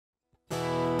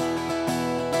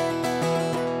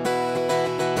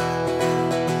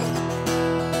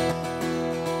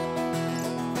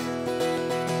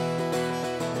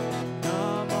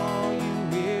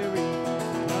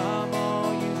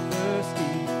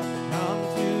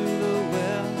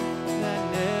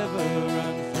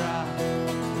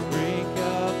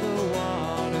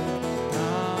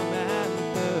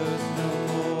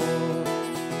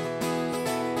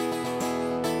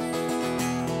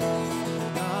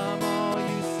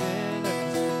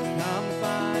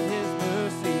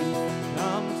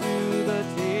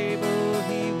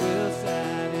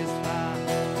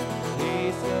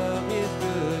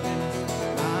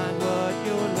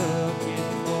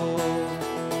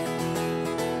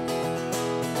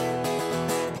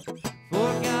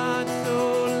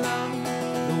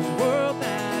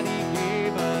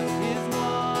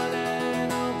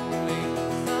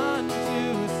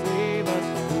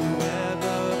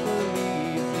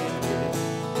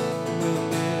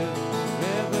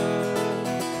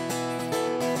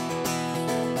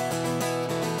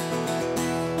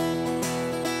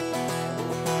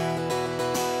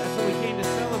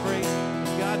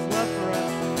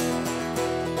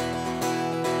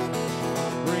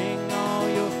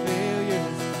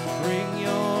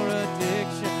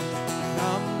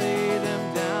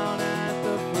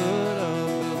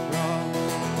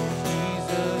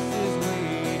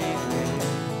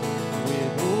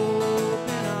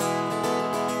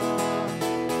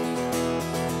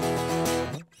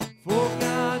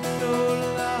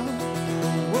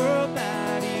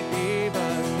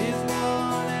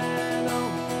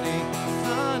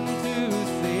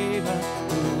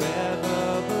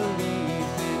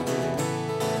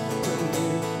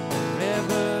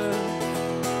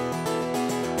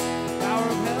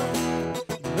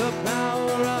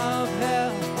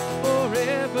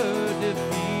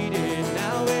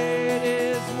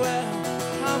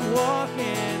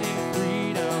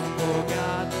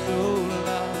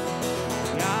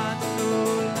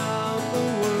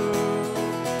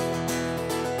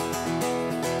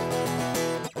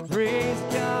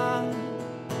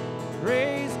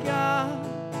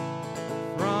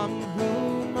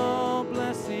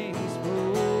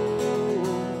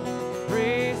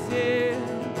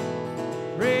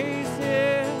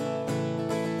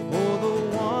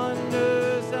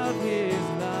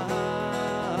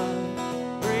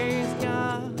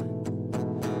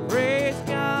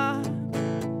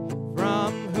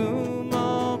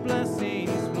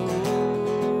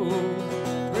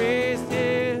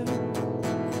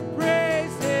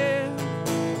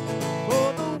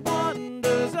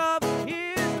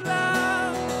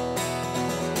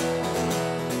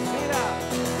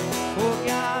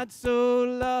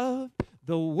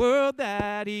the world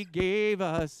that he gave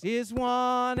us, his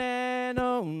one and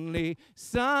only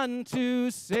Son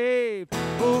to save.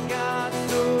 Oh, God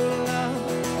so loved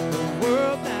the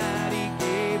world that he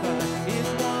gave us, his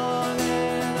one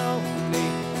and only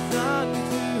Son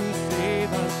to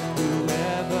save us.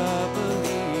 Whoever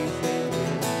believes in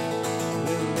him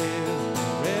will live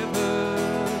forever.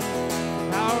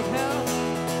 Power of hell,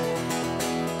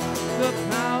 the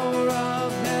power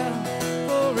of hell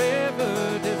forever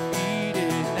defeated.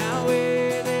 Now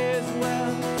it is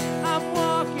well. I'm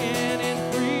walking in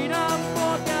freedom,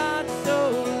 for God so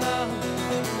loved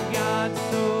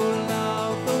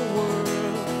the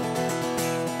world.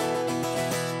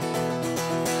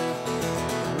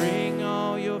 Bring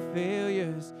all your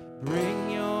failures,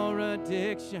 bring your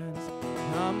addictions,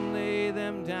 come lay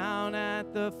them down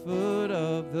at the foot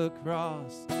of the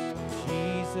cross.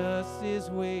 Jesus is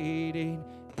waiting.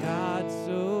 God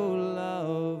so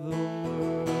loved the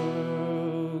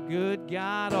world. Good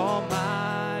God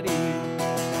Almighty,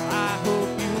 I hope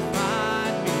you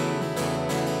find me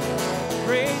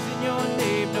praising your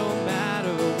name no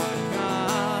matter what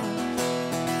comes,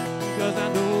 'cause I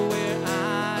know where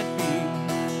I'd be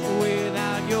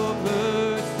without your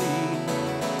mercy.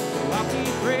 So I'll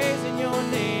keep praising your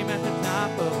name at the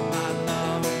top of my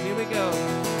lungs. Here we go.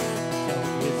 Tell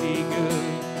me, is he good?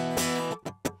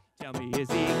 Tell me, is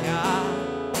he God?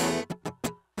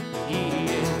 He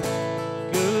is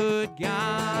good,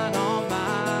 God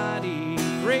Almighty.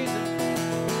 Praise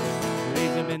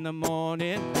him in the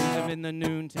morning, praise him in the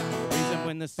noontime, praise him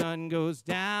when the sun goes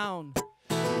down.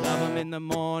 Love him in the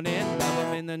morning, love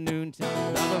him in the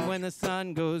noontime, love him when the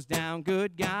sun goes down.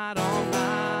 Good God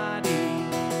Almighty,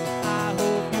 I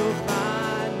hope you'll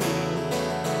find me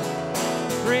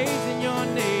praising your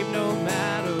name no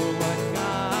matter what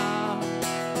comes,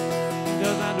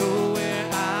 'cause I know where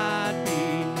I'd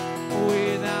be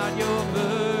without your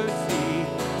mercy.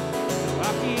 So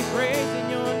I'll keep praising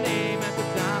your name at the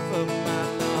top of my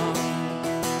lungs.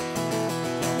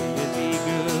 Tell me, is he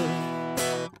good?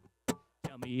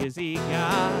 Tell me, is he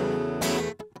God?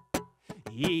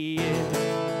 He is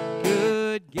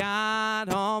good, God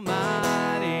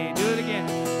Almighty. Do it again.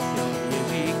 Tell me, is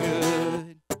he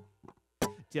good?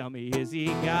 Tell me, is he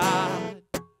God?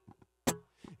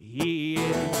 He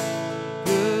is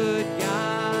good,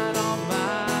 God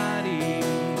Almighty.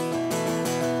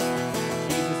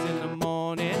 Jesus in the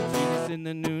morning, Jesus in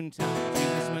the noontime,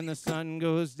 Jesus when the sun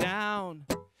goes down.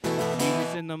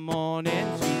 Jesus in the morning,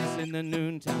 Jesus in the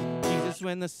noontime, Jesus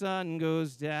when the sun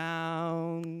goes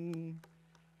down.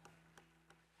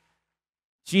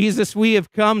 Jesus, we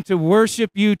have come to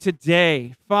worship you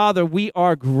today. Father, we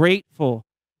are grateful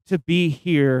to be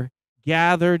here,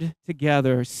 gathered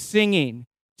together, singing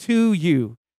to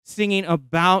you, singing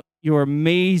about your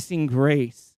amazing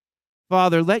grace.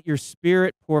 Father, let your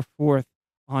Spirit pour forth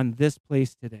on this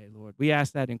place today, Lord. We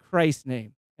ask that in Christ's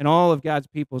name. And all of God's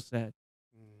people said,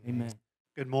 amen.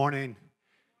 Good morning.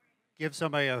 Give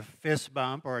somebody a fist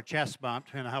bump or a chest bump,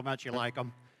 depending on how much you like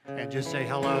them, and just say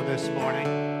hello this morning.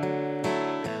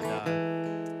 And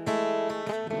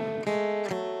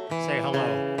say hello.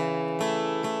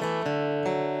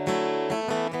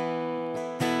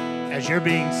 As you're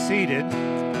being seated,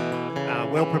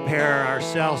 we'll prepare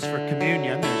ourselves for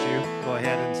communion as you go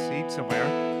ahead and seat somewhere.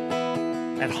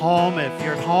 At home, if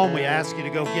you're at home, we ask you to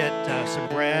go get some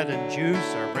bread and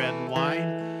juice or bread and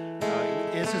wine.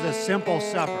 This is a simple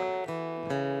supper.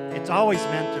 It's always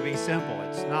meant to be simple.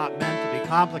 It's not meant to be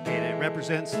complicated. It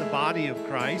represents the body of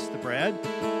Christ, the bread.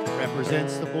 It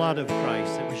represents the blood of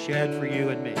Christ that was shed for you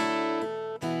and me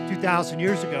 2,000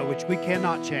 years ago, which we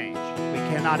cannot change. We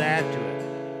cannot add to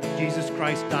it. Jesus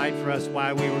Christ died for us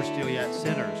while we were still yet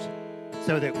sinners,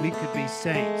 so that we could be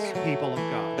saints, people of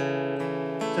God.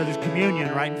 So there's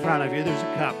communion right in front of you. There's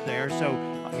a cup there. So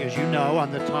as you know,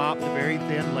 on the top, the very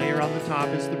thin layer on the top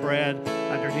is the bread.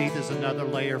 Underneath is another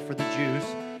layer for the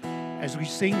juice. As we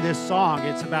sing this song,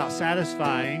 it's about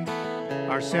satisfying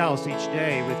ourselves each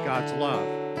day with God's love.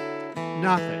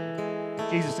 Nothing.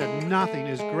 Jesus said nothing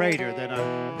is greater than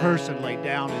a person laid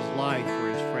down his life for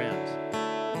his friends.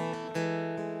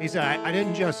 He said, I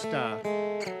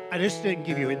just didn't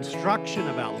give you instruction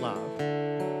about love.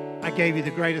 I gave you the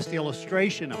greatest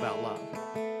illustration about love.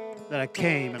 That I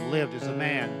came and lived as a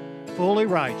man, fully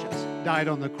righteous, died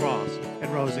on the cross,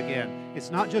 and rose again. It's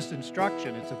not just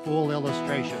instruction, it's a full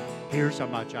illustration. Here's how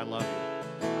much I love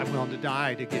you. I'm willing to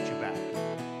die to get you back.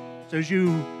 So as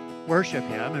you worship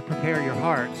him and prepare your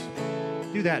hearts,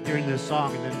 do that during this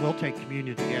song, and then we'll take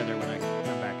communion together when I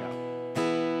come back up.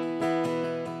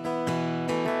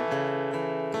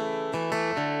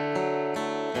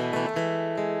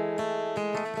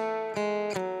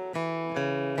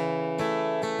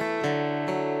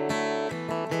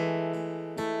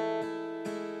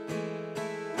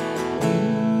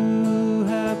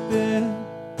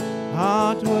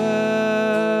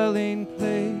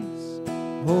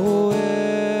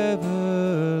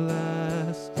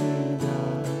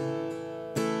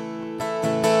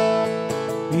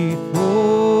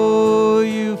 before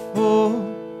you for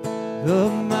the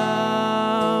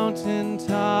mountain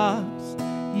tops.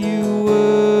 You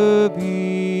were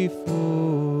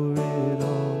before it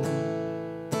all.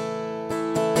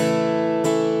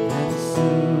 And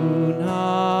soon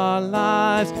our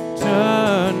lives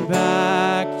turn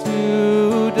back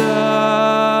to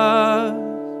dust.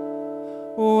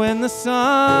 When the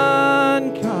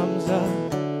sun comes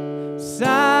up,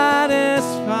 satisfy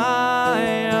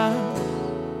us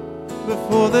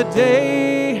before the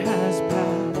day has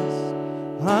passed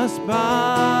us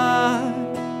by,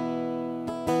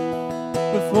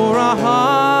 before our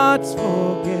hearts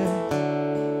forget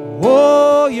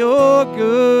all your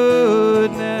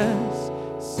goodness.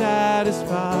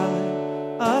 Satisfy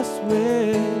us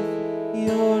with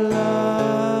your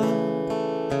love.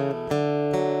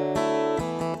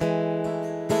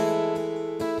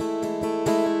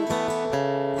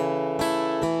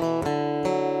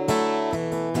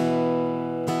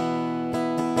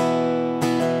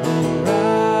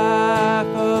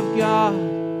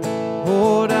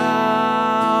 Poured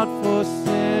out for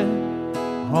sin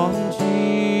on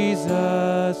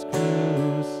Jesus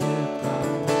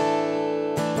crucified.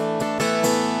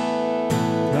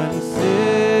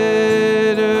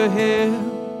 Consider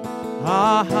him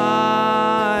our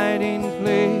hiding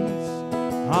place,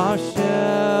 our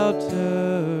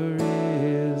shelter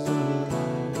is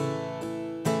alive.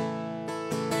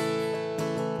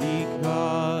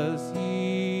 Because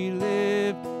he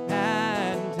lived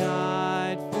and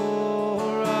died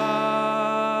for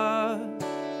us.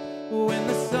 When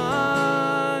the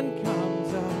sun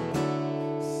comes up,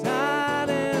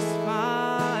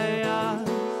 satisfy us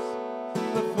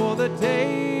before the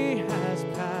day has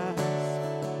passed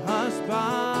us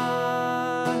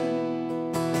by,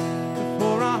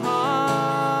 before our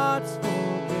hearts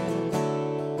forget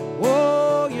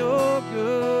all your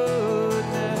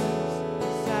goodness.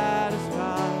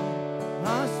 Satisfy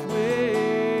us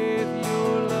with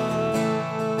your love.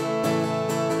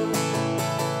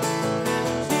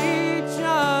 Teach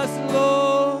us,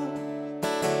 Lord,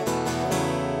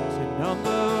 to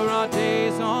number our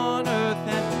days on earth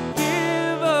and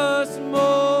give us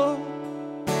more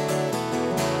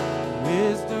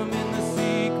wisdom in the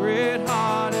secret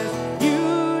heart as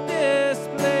you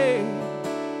display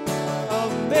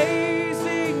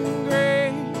amazing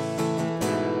grace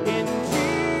in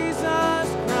Jesus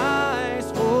Christ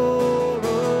for us.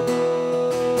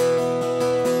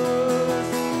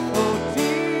 Oh,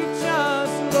 teach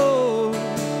us, Lord,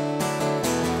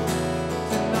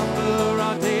 to number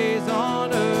our days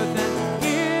on earth and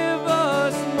give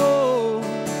us more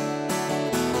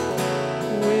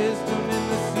wisdom in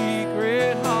the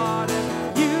secret heart as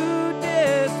you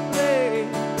display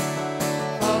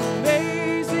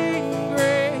amazing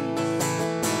grace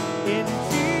in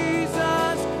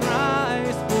Jesus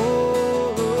Christ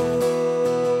for us.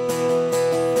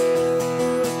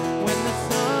 When the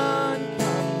sun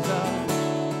comes up,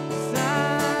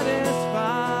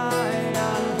 satisfy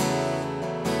us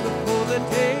before the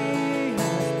day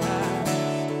has passed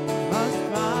us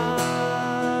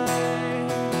by,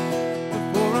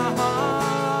 before our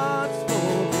hearts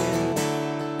forget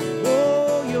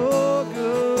all your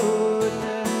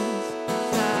goodness.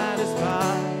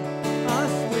 Satisfy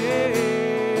us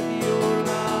with your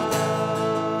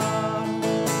love.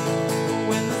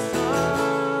 When the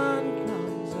sun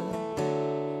comes up,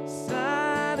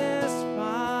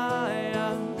 satisfy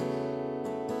us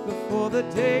before the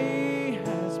day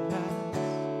has passed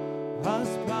us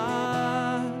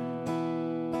by,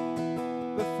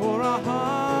 before our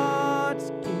hearts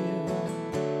give up.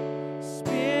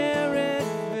 Spirit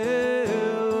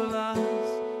fill us,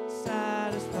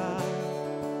 satisfy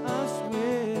us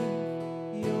with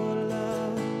your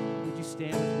love. Would you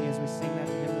stand with me as we sing that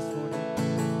hymn this morning?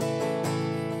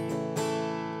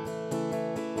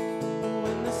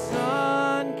 When the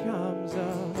sun comes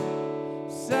up,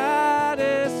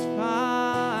 satisfy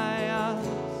us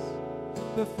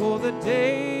before the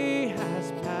day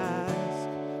has passed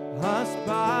us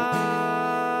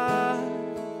by,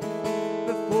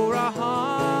 before our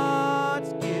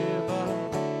hearts give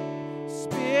up.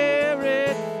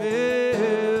 Spirit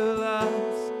fill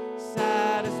us,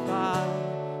 satisfy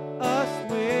us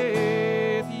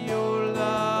with your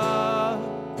love.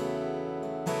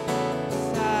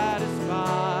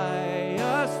 Satisfy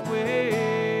us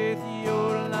with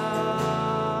your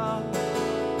love.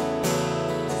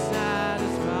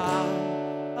 Satisfy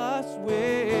us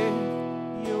with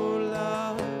your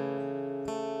love.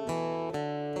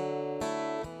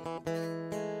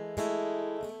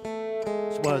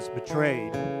 Was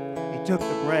betrayed. He took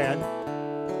the bread,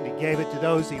 and he gave it to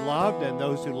those he loved and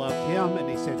those who loved him, and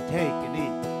he said, "Take and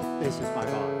eat. This is my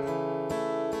body.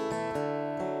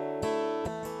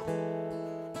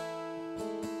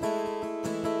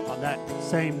 On that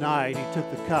same night, he took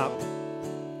the cup.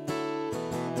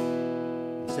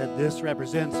 He said, "This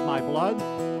represents my blood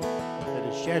that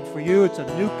is shed for you. It's a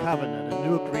new covenant, a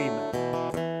new agreement.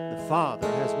 The Father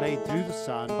has made through the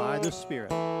Son by the Spirit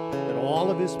that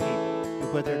all of his people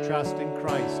who put their trust in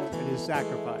Christ and his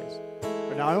sacrifice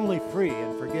are not only free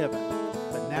and forgiven,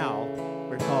 but now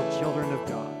we're called children of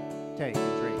God. Take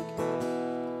and drink."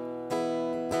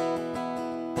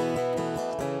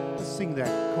 Let's sing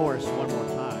that chorus one more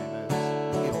time as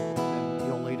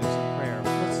he'll lead us in prayer.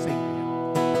 Let's sing to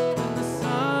him. When the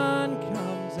sun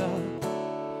comes up,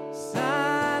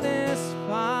 satisfy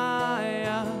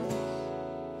us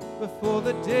before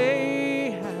the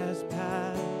day has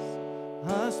passed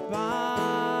us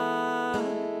by,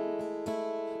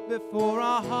 before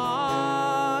our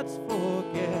hearts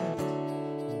forget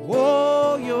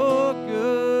all your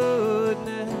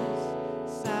goodness.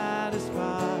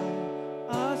 Satisfy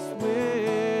us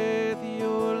with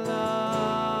your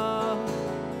love.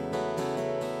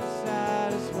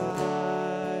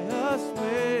 Satisfy us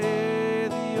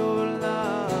with your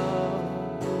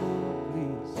love. Oh,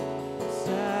 please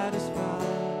satisfy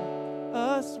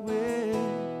us with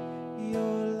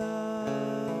your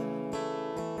love.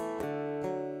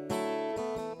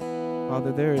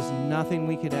 Father, there is nothing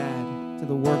we could add to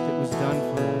the work that was done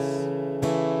for us.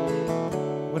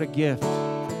 What a gift.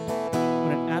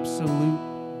 What an absolute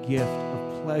gift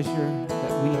of pleasure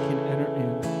that we can enter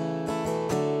in.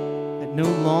 That no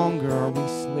longer are we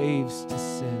slaves to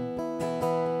sin.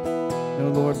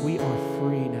 No, Lord, we are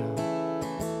free now.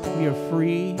 We are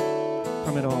free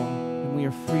from it all, and we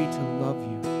are free to love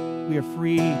you. We are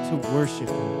free to worship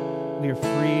you. We are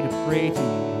free to pray to you,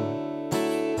 Lord.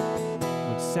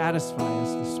 Lord, satisfy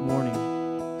us this morning.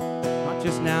 Not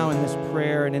just now in this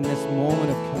prayer and in this moment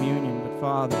of communion, but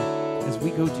Father, as we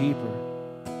go deeper,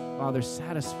 Father,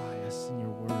 satisfy us in your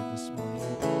word this morning.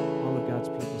 All of God's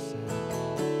people said,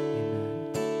 amen.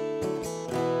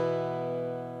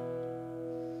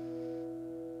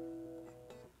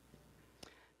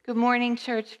 Good morning,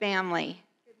 church family.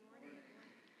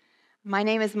 My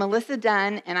name is Melissa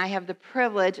Dunn, and I have the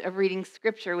privilege of reading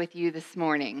scripture with you this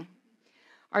morning.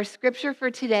 Our scripture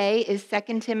for today is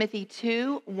 2 Timothy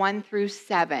 2, 1 through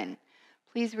 7.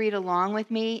 Please read along with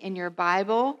me in your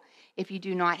Bible. If you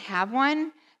do not have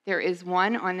one, there is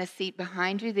one on the seat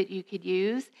behind you that you could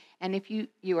use. And if you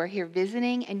are here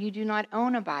visiting and you do not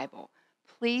own a Bible,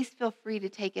 please feel free to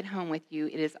take it home with you.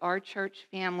 It is our church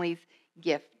family's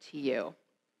gift to you.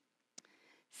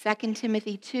 2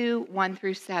 Timothy 2, 1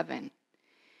 through 7.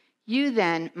 You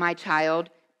then, my child,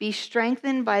 be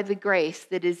strengthened by the grace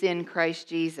that is in Christ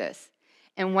Jesus,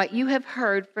 and what you have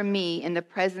heard from me in the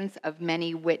presence of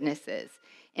many witnesses.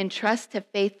 Entrust to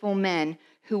faithful men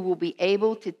who will be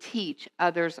able to teach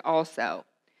others also.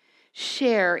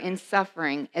 Share in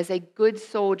suffering as a good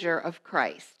soldier of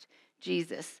Christ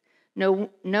Jesus.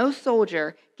 No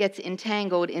soldier gets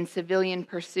entangled in civilian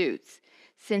pursuits,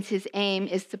 since his aim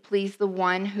is to please the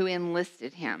one who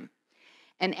enlisted him.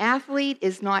 An athlete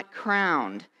is not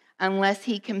crowned unless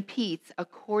he competes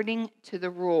according to the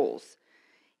rules.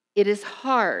 It is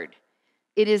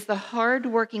the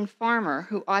hard-working farmer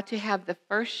who ought to have the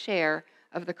first share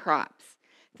of the crops.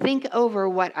 Think over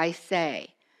what I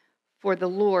say, for the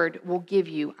Lord will give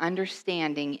you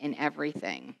understanding in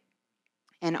everything.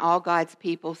 And all God's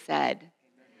people said,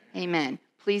 Amen.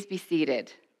 Please be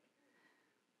seated.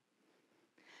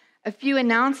 A few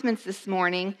announcements this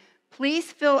morning.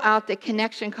 Please fill out the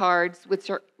connection cards which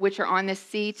are on the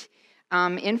seat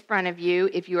in front of you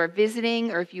if you are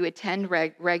visiting or if you attend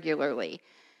regularly.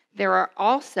 There are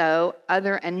also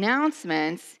other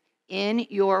announcements in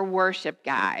your worship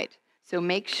guide. So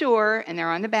make sure, and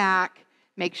they're on the back,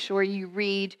 make sure you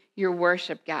read your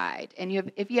worship guide.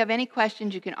 And if you have any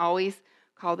questions, you can always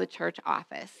call the church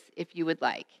office if you would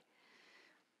like.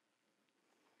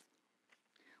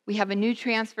 We have a new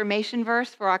transformation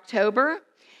verse for October,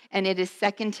 and it is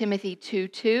 2 Timothy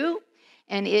 2:2,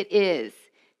 and it is,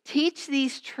 teach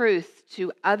these truths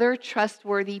to other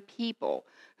trustworthy people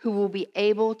who will be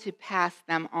able to pass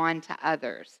them on to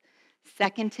others.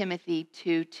 2 Timothy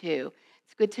 2:2.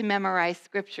 It's good to memorize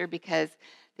scripture because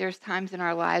there's times in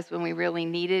our lives when we really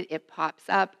need it, it pops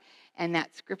up, and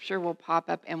that scripture will pop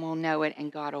up and we'll know it,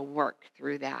 and God will work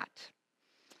through that.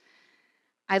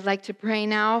 I'd like to pray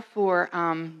now for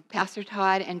Pastor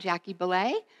Todd and Jackie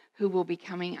Belay, who will be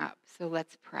coming up. So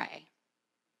let's pray.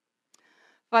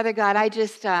 Father God, I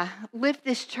just lift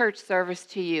this church service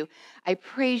to you. I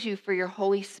praise you for your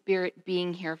Holy Spirit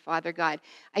being here, Father God.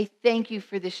 I thank you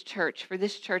for this church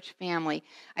family.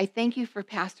 I thank you for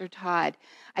Pastor Todd.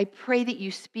 I pray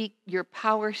that your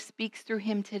power speaks through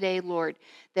him today, Lord,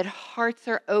 that hearts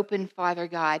are open, Father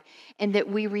God, and that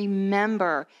we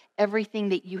remember everything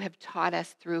that you have taught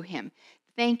us through him.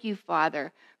 Thank you,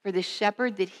 Father, for the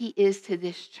shepherd that he is to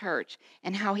this church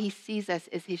and how he sees us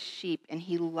as his sheep and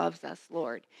he loves us,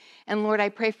 Lord. And Lord, I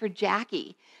pray for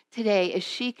Jackie today as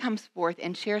she comes forth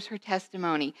and shares her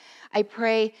testimony. I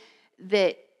pray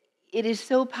that it is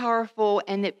so powerful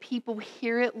and that people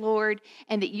hear it, Lord,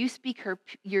 and that you speak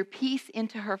your peace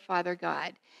into her, Father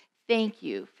God. Thank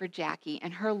you for Jackie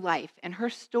and her life and her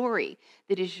story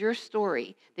that is your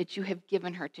story that you have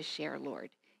given her to share,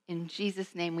 Lord. In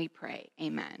Jesus' name we pray.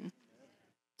 Amen.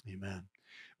 Amen.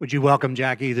 Would you welcome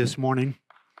Jackie this morning?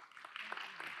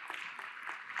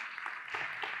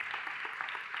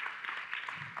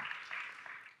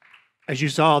 As you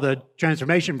saw, the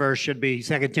transformation verse should be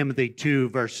 2 Timothy 2,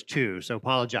 verse 2. So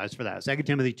apologize for that. 2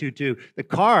 Timothy 2:2. The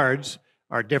cards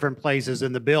are different places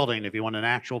in the building if you want an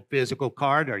actual physical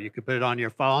card, or you could put it on your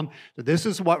phone. So this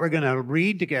is what we're going to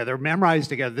read together, memorize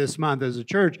together this month as a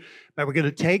church. But we're going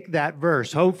to take that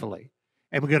verse, hopefully,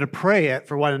 and we're going to pray it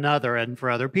for one another and for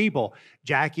other people.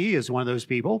 Jackie is one of those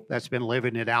people that's been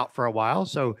living it out for a while.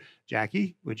 So,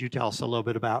 Jackie, would you tell us a little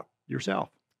bit about yourself?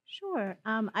 Sure.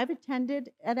 I've attended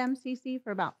at MCC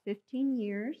for about 15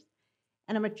 years,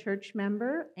 and I'm a church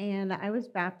member, and I was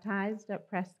baptized at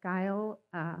Presque Isle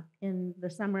in the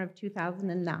summer of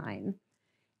 2009.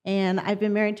 And I've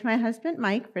been married to my husband,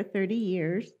 Mike, for 30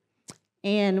 years,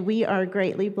 and we are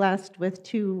greatly blessed with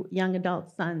 2 young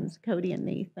adult sons, Cody and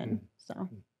Nathan. So,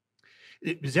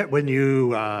 Is that when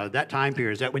you, that time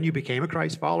period, is that when you became a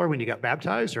Christ follower, when you got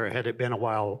baptized, or had it been a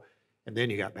while and then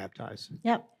you got baptized?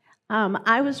 Yep.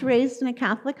 I was raised in a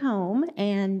Catholic home,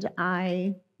 and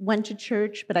I went to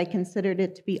church, but I considered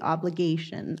it to be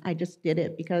obligation. I just did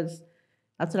it because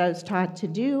that's what I was taught to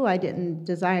do. I didn't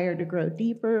desire to grow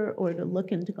deeper or to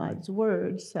look into God's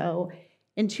Word. So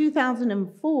in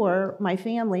 2004, my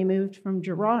family moved from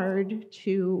Girard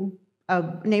to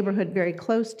a neighborhood very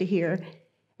close to here,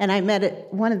 and I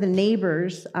met one of the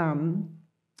neighbors,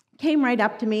 came right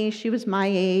up to me. She was my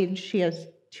age. She has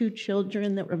 2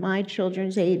 children that were my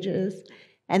children's ages,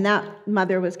 and that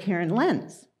mother was Karen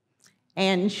Lentz.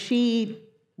 And she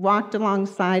walked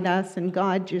alongside us, and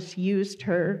God just used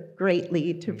her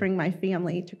greatly to bring my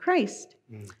family to Christ.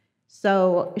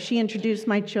 So she introduced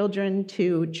my children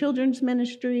to children's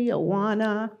ministry,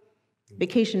 Awana,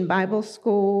 Vacation Bible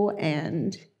School,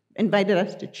 and invited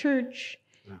us to church.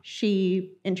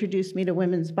 She introduced me to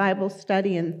women's Bible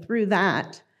study, and through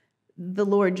that, the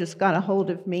Lord just got a hold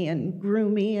of me and grew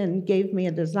me and gave me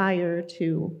a desire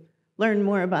to learn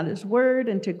more about His Word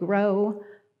and to grow.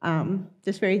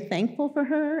 Just very thankful for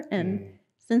her. And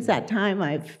since that time,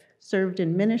 I've served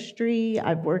in ministry.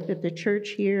 I've worked at the church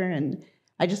here, and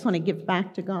I just want to give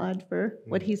back to God for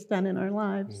what He's done in our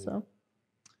lives. So,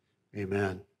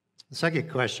 Amen. The second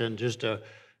question, just to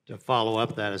follow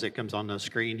up that as it comes on the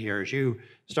screen here, as you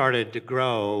started to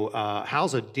grow,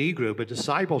 how's a D group, a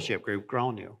discipleship group,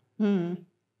 grown you?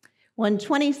 Well, in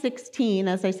 2016,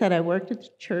 as I said, I worked at the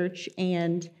church,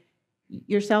 and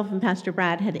yourself and Pastor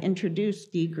Brad had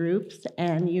introduced D groups,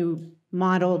 and you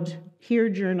modeled peer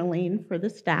journaling for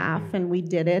the staff, and we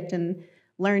did it and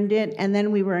learned it, and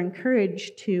then we were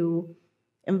encouraged to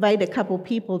invite a couple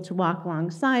people to walk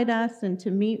alongside us and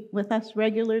to meet with us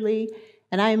regularly,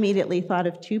 and I immediately thought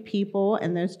of 2 people,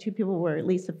 and those 2 people were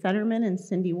Lisa Fetterman and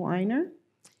Cindy Weiner,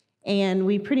 and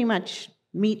we pretty much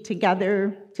meet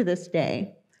together to this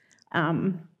day.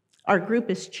 Our group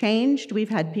has changed. We've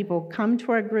had people come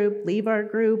to our group, leave our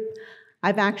group.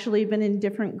 I've actually been in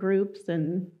different groups,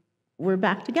 and we're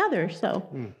back together.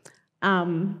 So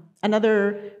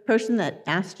another person that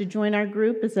asked to join our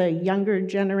group is a younger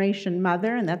generation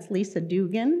mother, and that's Lisa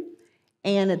Dugan.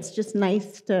 And it's just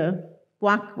nice to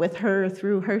walk with her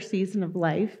through her season of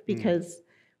life because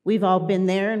we've all been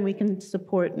there, and we can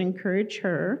support and encourage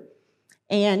her.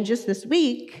 And just this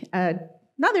week,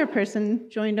 another person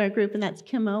joined our group, and that's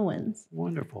Kim Owens.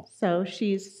 Wonderful. So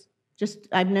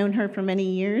I've known her for many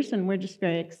years, and we're just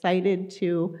very excited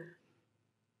to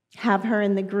have her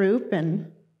in the group and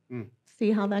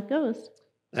see how that goes.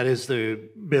 That is the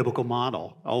biblical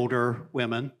model. Older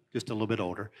women, just a little bit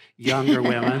older. Younger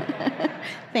women.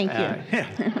 Thank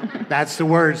you. That's the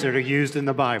words that are used in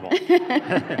the Bible.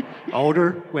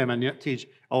 Older women teach,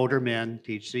 older men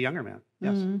teach the younger men.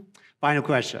 Yes. Final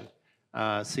question.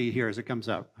 See here as it comes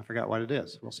up. I forgot what it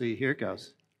is. We'll see. Here it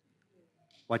goes.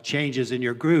 What changes in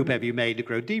your group have you made to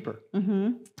grow deeper?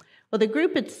 Well, the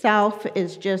group itself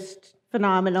is just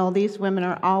phenomenal. These women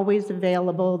are always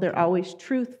available. They're always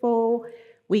truthful.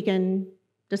 We can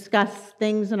discuss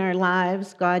things in our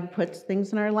lives. God puts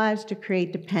things in our lives to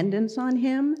create dependence on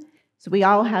Him. So we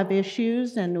all have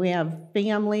issues, and we have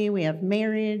family, we have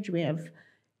marriage, we have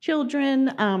children.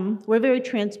 We're very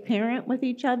transparent with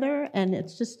each other, and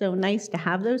it's just so nice to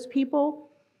have those people.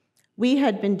 We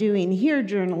had been doing here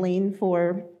journaling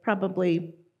for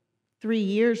probably 3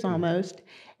 years almost,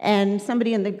 and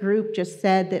somebody in the group just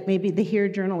said that maybe the here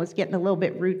journal was getting a little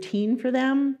bit routine for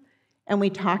them, and we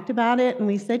talked about it, and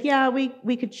we said, yeah,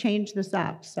 we could change this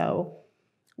up. So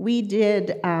we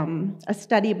did a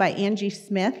study by Angie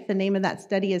Smith. The name of that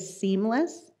study is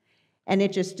Seamless, and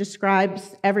it just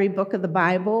describes every book of the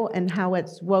Bible and how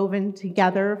it's woven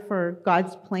together for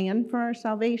God's plan for our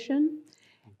salvation.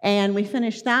 And we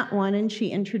finished that one, and she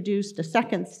introduced a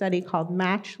second study called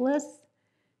Matchless.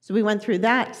 So we went through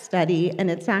that study,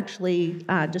 and it's actually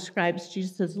describes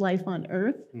Jesus' life on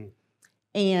earth.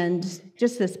 And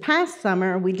just this past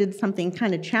summer, we did something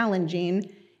kind of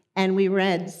challenging, and we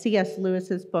read C.S.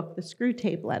 Lewis's book, The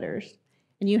Screwtape Letters.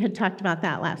 And you had talked about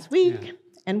that last week,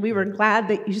 and we were glad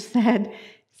that you said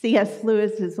C.S.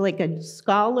 Lewis is like a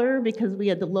scholar, because we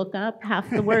had to look up half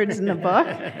the words in the book.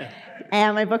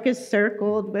 And my book is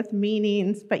circled with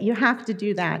meanings, but you have to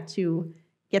do that to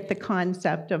get the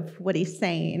concept of what he's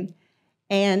saying.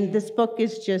 And this book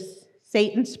is just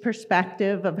Satan's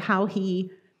perspective of how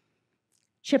he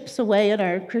chips away at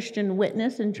our Christian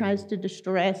witness and tries to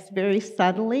destroy us very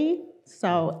subtly.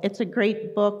 So it's a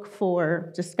great book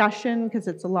for discussion, because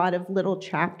it's a lot of little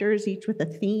chapters, each with a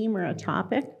theme or a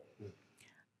topic.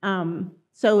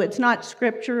 So it's not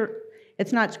scripture,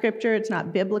 it's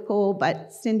not biblical,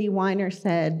 but Cindy Weiner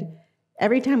said,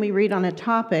 every time we read on a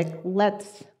topic,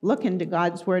 let's look into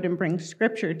God's word and bring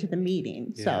scripture to the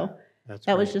meeting. Yeah, so that's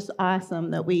that great. was just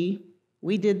awesome that we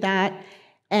did that.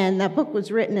 And that book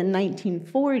was written in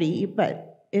 1940,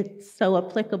 but it's so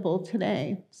applicable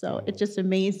today. So it's just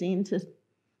amazing to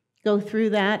go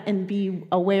through that and be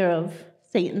aware of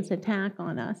Satan's attack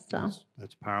on us. So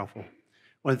That's powerful.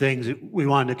 One of the things that we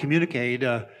wanted to communicate,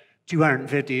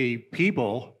 250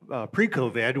 people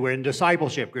pre-COVID were in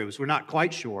discipleship groups. We're not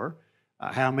quite sure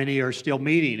how many are still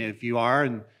meeting. If you are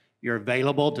and you're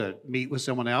available to meet with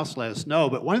someone else, let us know.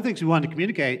 But one of the things we wanted to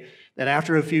communicate, that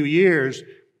after a few years,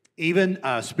 even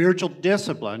spiritual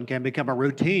discipline can become a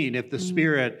routine if the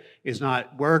Spirit is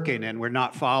not working and we're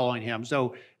not following Him.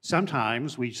 So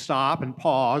sometimes we stop and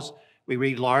pause. We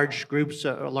read large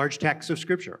texts of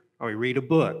Scripture, or we read a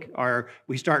book, or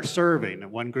we start serving.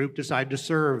 And one group decided to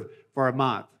serve for a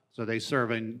month, so they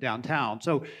serve in downtown.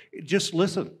 So just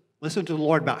listen to the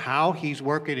Lord about how He's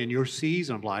working in your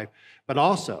season of life, but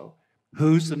also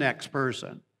who's the next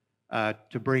person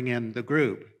to bring in the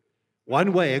group.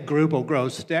 One way a group will grow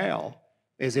stale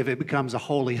is if it becomes a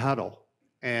holy huddle,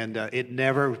 and it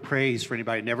never prays for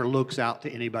anybody, never looks out to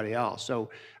anybody else. So,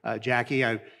 Jackie,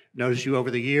 I've noticed you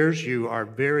over the years, you are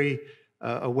very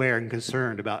aware and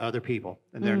concerned about other people,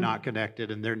 and they're not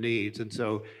connected and their needs. And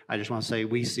so I just want to say,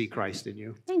 we see Christ in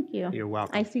you. thank you. You're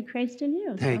welcome. I see Christ in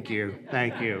you. Thank you.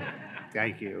 Thank you.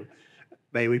 Thank you.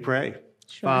 May we pray.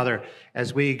 Sure. Father,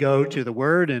 as we go to the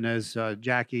Word, and as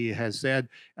Jackie has said,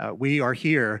 we are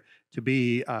here to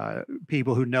be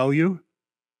people who know you,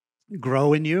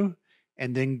 grow in you,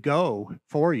 and then go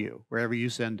for you wherever you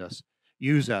send us.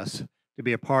 Use us to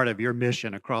be a part of your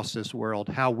mission across this world,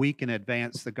 how we can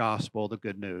advance the gospel, the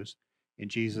good news. In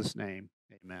Jesus' name,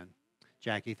 amen.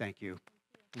 Jackie, thank you.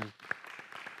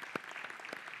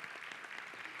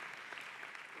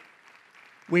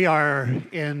 We are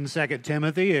in 2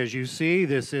 Timothy. As you see,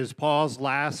 this is Paul's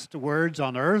last words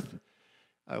on earth.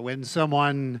 When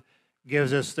someone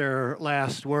gives us their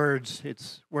last words,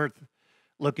 it's worth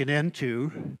looking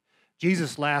into.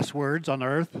 Jesus' last words on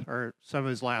earth, or some of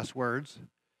his last words,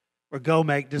 were go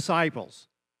make disciples.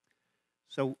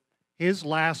 So his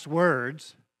last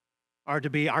words are to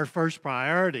be our first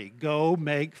priority. Go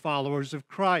make followers of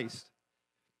Christ.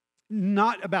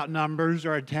 Not about numbers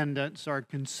or attendance or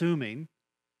consuming,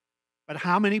 but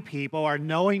how many people are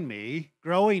knowing me,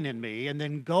 growing in me, and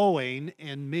then going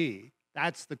in me.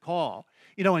 That's the call.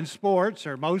 You know, in sports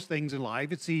or most things in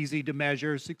life, it's easy to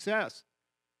measure success.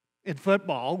 In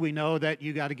football, we know that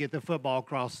you got to get the football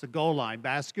across the goal line.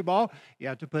 Basketball, you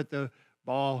have to put the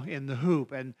ball in the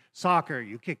hoop. And soccer,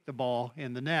 you kick the ball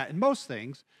in the net. In most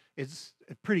things, it's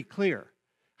pretty clear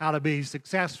how to be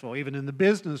successful. Even in the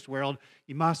business world,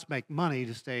 you must make money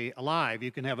to stay alive.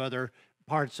 You can have other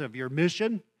parts of your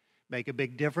mission, make a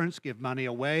big difference, give money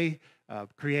away,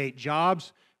 create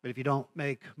jobs. But if you don't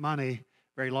make money,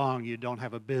 very long, you don't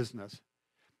have a business.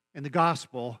 In the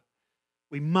gospel,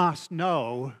 we must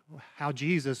know how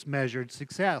Jesus measured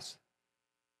success.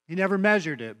 He never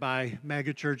measured it by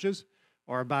megachurches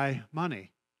or by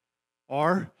money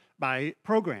or by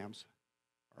programs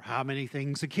or how many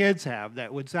things the kids have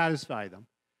that would satisfy them.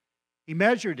 He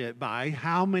measured it by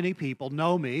how many people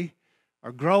know me,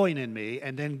 are growing in me,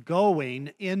 and then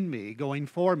going in me, going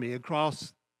for me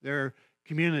across their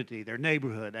community, their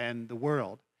neighborhood, and the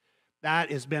world.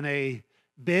 That has been a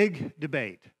big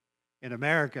debate in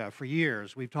America for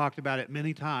years. We've talked about it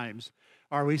many times.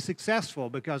 Are we successful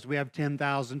because we have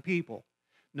 10,000 people?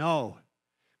 No.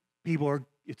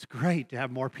 It's great to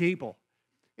have more people.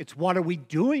 It's what are we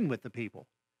doing with the people?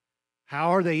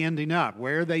 How are they ending up?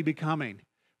 Where are they becoming?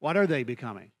 What are they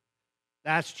becoming?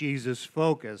 That's Jesus'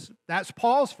 focus. That's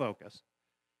Paul's focus.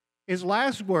 His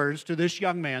last words to this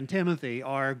young man, Timothy,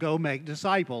 are go make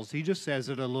disciples. He just says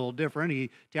it a little different.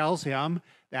 He tells him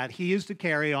that he is to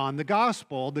carry on the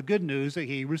gospel, the good news that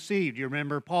he received. You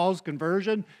remember Paul's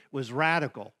conversion was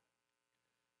radical.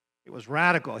 It was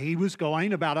radical. He was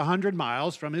going about 100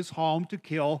 miles from his home to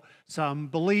kill some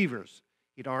believers.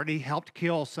 He'd already helped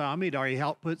kill some. He'd already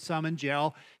helped put some in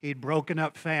jail. He'd broken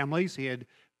up families. He had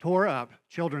tore up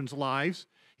children's lives.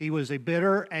 He was a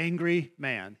bitter, angry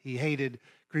man. He hated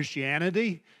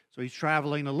Christianity, so he's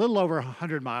traveling a little over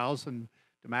 100 miles on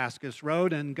Damascus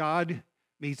Road, and God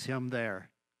meets him there.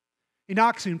 He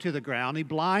knocks him to the ground. He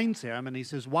blinds him, and he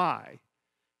says, "Why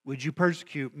would you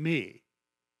persecute me,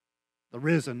 the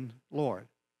risen Lord?"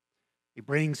 He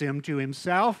brings him to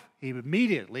himself. He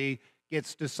immediately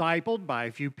gets discipled by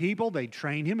a few people. They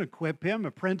train him, equip him,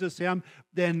 apprentice him.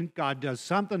 Then God does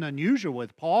something unusual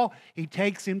with Paul. He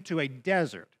takes him to a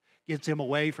desert, gets him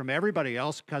away from everybody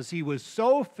else because he was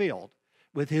so filled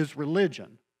with his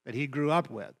religion that he grew up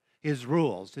with, his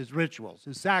rules, his rituals,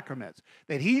 his sacraments,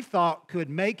 that he thought could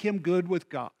make him good with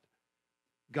God.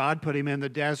 God put him in the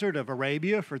desert of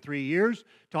Arabia for 3 years,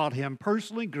 taught him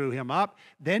personally, grew him up.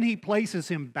 Then he places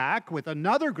him back with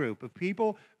another group of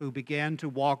people who began to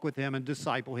walk with him and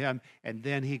disciple him. And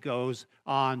then he goes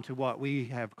on to what we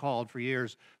have called for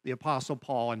years the Apostle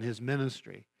Paul and his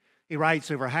ministry. He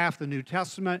writes over half the New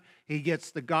Testament. He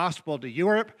gets the gospel to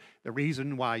Europe. The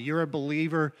reason why you're a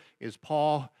believer is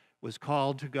Paul was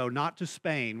called to go not to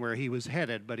Spain where he was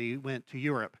headed, but he went to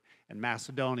Europe and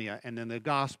Macedonia, and then the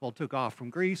gospel took off from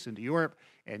Greece into Europe,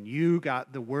 and you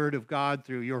got the word of God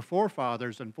through your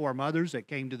forefathers and foremothers that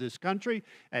came to this country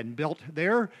and built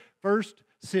their first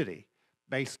city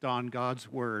based on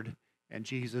God's word and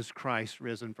Jesus Christ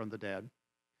risen from the dead.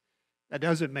 That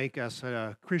doesn't make us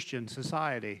a Christian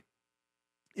society.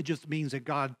 It just means that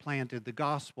God planted the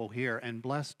gospel here and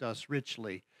blessed us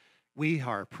richly. We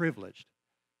are privileged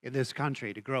in this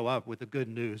country to grow up with the good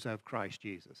news of Christ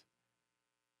Jesus.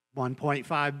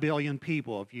 1.5 billion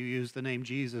people, if you use the name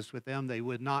Jesus with them, they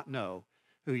would not know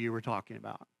who you were talking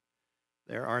about.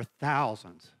 There are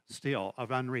thousands still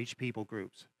of unreached people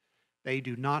groups. They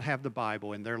do not have the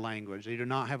Bible in their language. They do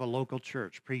not have a local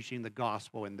church preaching the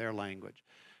gospel in their language.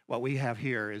 What we have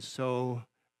here is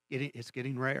it's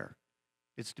getting rare.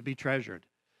 It's to be treasured.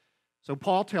 So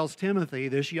Paul tells Timothy,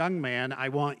 this young man, I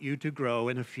want you to grow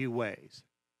in a few ways.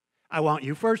 I want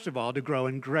you, first of all, to grow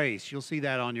in grace. You'll see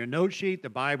that on your note sheet. The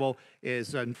Bible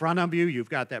is in front of you. You've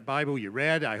got that Bible you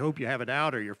read. I hope you have it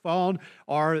out, or your phone,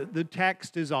 or the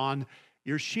text is on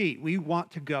your sheet. We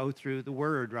want to go through the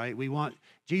Word, right?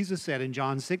 Jesus said in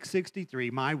John 6:63,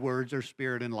 my words are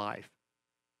spirit and life.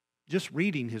 Just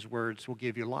reading his words will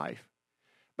give you life.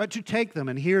 But to take them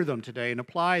and hear them today and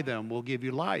apply them will give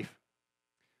you life.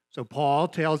 So Paul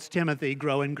tells Timothy,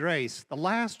 grow in grace. The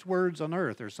last words on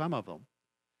earth are some of them.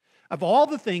 Of all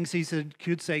the things he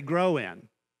could say grow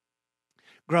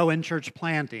in church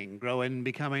planting, grow in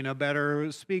becoming a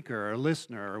better speaker or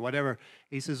listener or whatever,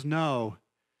 he says, no,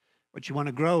 what you want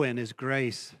to grow in is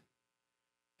grace.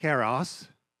 Charis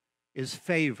is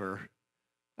favor,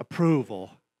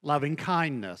 approval, loving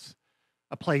kindness,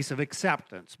 a place of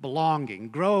acceptance, belonging.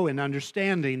 Grow in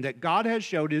understanding that God has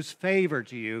showed his favor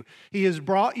to you. He has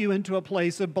brought you into a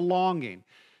place of belonging.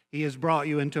 He has brought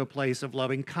you into a place of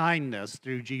loving kindness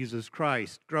through Jesus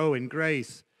Christ. Grow in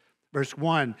grace. Verse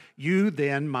 1, you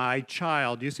then, my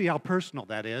child. Do you see how personal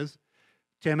that is?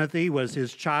 Timothy was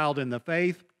his child in the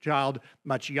faith, child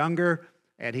much younger,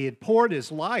 and he had poured his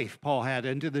life, Paul had,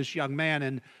 into this young man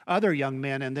and other young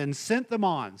men, and then sent them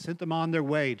on their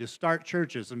way to start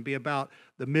churches and be about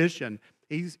the mission.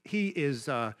 He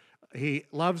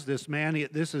loves this man.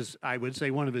 This is, I would say,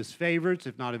 one of his favorites,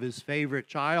 if not of his favorite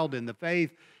child in the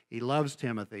faith. He loves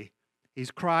Timothy.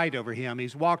 He's cried over him.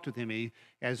 He's walked with him. He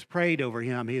has prayed over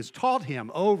him. He has taught him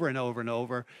over and over and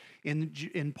over.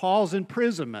 In Paul's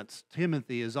imprisonments,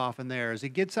 Timothy is often there. As he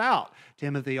gets out,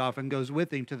 Timothy often goes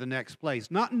with him to the next place,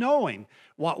 not knowing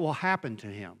what will happen to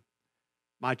him.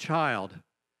 My child,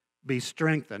 be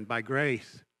strengthened by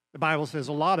grace. The Bible says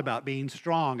a lot about being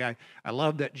strong. I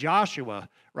love that Joshua,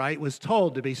 right, was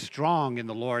told to be strong in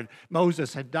the Lord.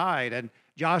 Moses had died, and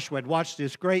Joshua had watched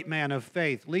this great man of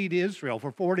faith lead Israel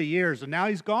for 40 years, and now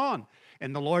he's gone.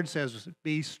 And the Lord says,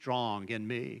 be strong in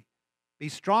me. Be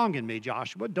strong in me,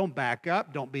 Joshua. Don't back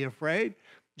up. Don't be afraid.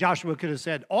 Joshua could have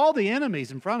said, all the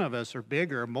enemies in front of us are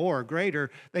bigger, more, greater.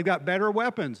 They've got better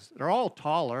weapons. They're all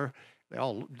taller. They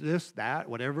all this, that,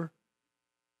 whatever.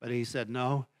 But he said,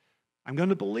 no, I'm going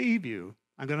to believe you.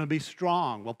 I'm going to be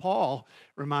strong. Well, Paul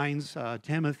reminds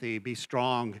Timothy, be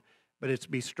strong, but it's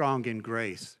be strong in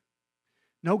grace.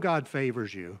 No, God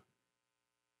favors you.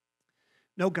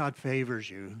 No, God favors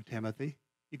you, Timothy.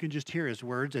 You can just hear his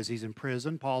words as he's in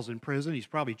prison. Paul's in prison. He's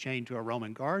probably chained to a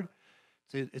Roman guard.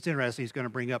 It's interesting. He's going to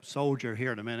bring up soldier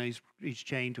here in a minute. He's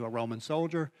chained to a Roman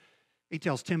soldier. He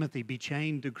tells Timothy, be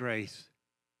chained to grace.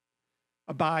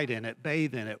 Abide in it,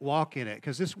 bathe in it, walk in it,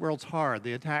 because this world's hard.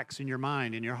 The attacks in your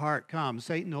mind, in your heart come.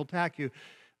 Satan will attack you.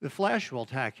 The flesh will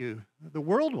attack you. The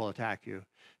world will attack you.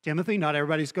 Timothy, not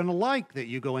everybody's going to like that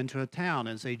you go into a town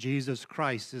and say Jesus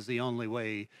Christ is the only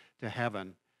way to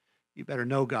heaven. You better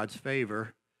know God's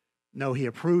favor. Know he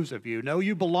approves of you. Know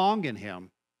you belong in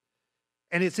him.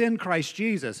 And it's in Christ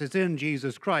Jesus. It's in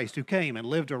Jesus Christ who came and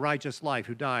lived a righteous life,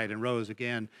 who died and rose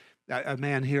again. A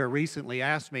man here recently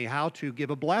asked me how to give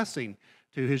a blessing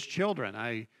to his children.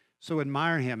 I so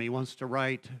admire him. He wants to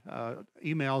write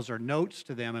emails or notes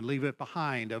to them and leave it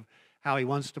behind of how he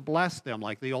wants to bless them,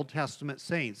 like the Old Testament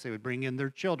saints. They would bring in their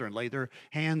children, lay their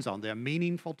hands on them,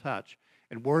 meaningful touch,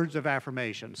 and words of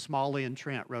affirmation. Smalley and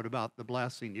Trent wrote about the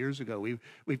blessing years ago.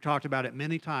 We've talked about it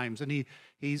many times, and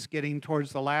he's getting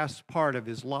towards the last part of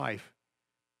his life.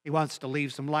 He wants to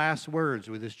leave some last words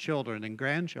with his children and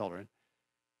grandchildren.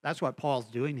 That's what Paul's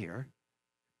doing here.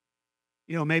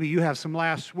 You know, maybe you have some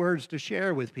last words to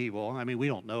share with people. I mean, we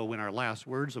don't know when our last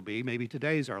words will be. Maybe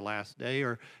today's our last day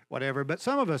or whatever. But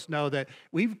some of us know that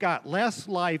we've got less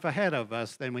life ahead of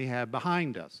us than we have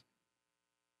behind us.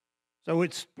 So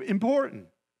it's important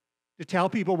to tell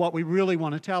people what we really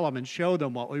want to tell them and show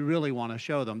them what we really want to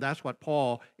show them. That's what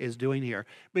Paul is doing here.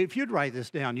 But if you'd write this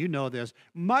down, you know this.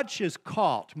 Much is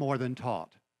caught more than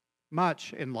taught.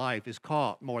 Much in life is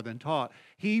caught more than taught.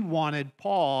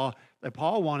 Paul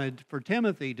wanted for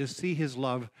Timothy to see his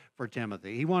love for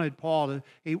Timothy. Paul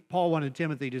wanted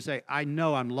Timothy to say, I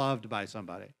know I'm loved by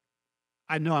somebody.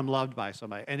 I know I'm loved by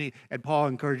somebody. And Paul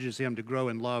encourages him to grow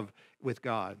in love with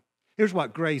God. Here's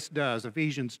what grace does,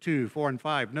 Ephesians 2, 4 and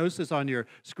 5. Notice this on your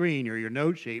screen or your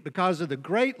note sheet. Because of the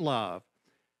great love,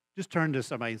 just turn to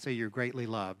somebody and say, you're greatly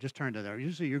loved. Just turn to them.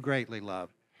 You say, you're greatly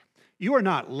loved. You are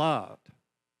not loved.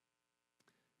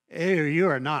 You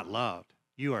are not loved.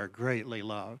 You are greatly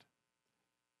loved.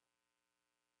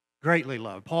 Greatly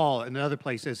loved. Paul, in another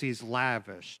place, says he's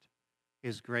lavished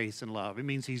his grace and love. It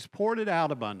means he's poured it out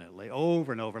abundantly,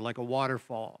 over and over, like a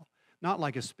waterfall, not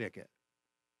like a spigot,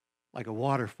 like a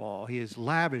waterfall. He has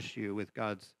lavished you with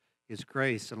his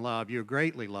grace and love. You're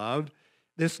greatly loved.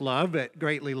 This love that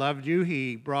greatly loved you,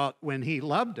 he brought when he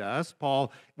loved us.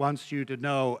 Paul wants you to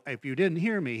know, if you didn't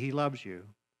hear me, he loves you.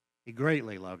 He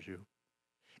greatly loves you.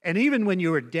 And even when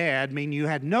you were dead, meaning you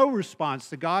had no response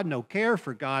to God, no care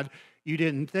for God, you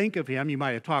didn't think of him. You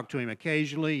might have talked to him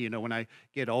occasionally. You know, when I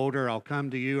get older, I'll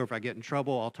come to you. Or if I get in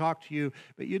trouble, I'll talk to you.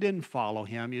 But you didn't follow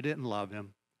him. You didn't love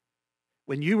him.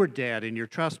 When you were dead in your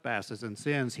trespasses and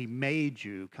sins, he made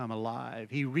you come alive.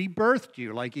 He rebirthed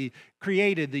you like he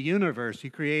created the universe.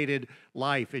 He created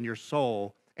life in your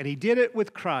soul. And he did it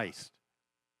with Christ,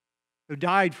 who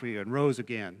died for you and rose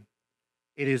again.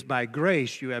 It is by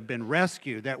grace you have been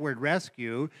rescued. That word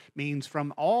rescue means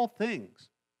from all things.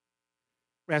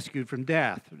 Rescued from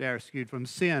death, rescued from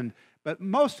sin, but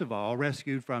most of all,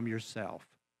 rescued from yourself.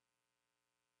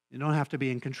 You don't have to be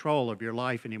in control of your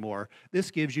life anymore.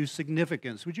 This gives you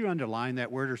significance. Would you underline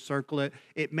that word or circle it?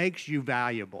 It makes you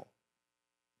valuable.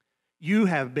 You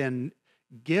have been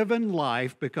given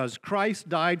life because Christ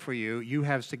died for you. You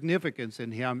have significance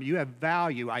in him. You have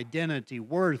value, identity,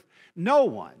 worth. No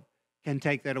one can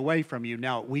take that away from you.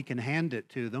 Now, we can hand it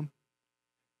to them.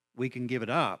 We can give it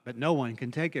up, but no one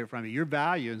can take it from you. Your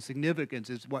value and significance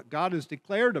is what God has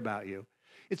declared about you.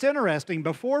 It's interesting,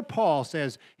 before Paul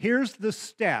says, here's the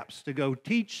steps to go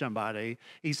teach somebody,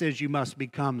 he says you must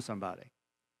become somebody.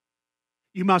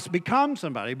 You must become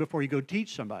somebody before you go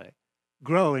teach somebody.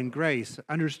 Grow in grace.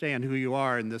 Understand who you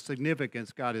are and the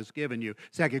significance God has given you.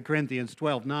 2 Corinthians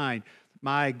 12:9.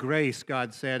 My grace,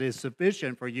 God said, is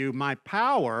sufficient for you. My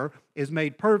power is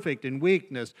made perfect in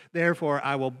weakness. Therefore,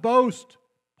 I will boast,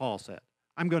 Paul said.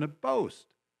 I'm going to boast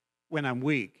when I'm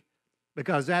weak,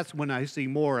 because that's when I see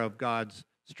more of God's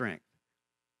strength.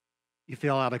 You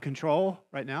feel out of control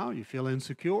right now? You feel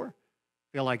insecure?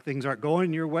 Feel like things aren't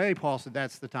going your way? Paul said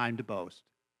that's the time to boast.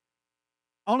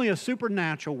 Only a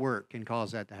supernatural work can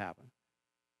cause that to happen.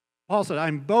 Paul said,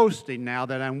 I'm boasting now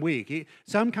that I'm weak.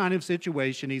 Some kind of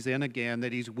situation he's in again,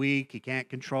 that he's weak, he can't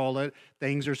control it,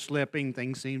 things are slipping,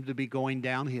 things seem to be going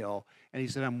downhill. And he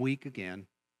said, I'm weak again.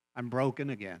 I'm broken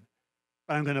again.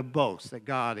 But I'm going to boast that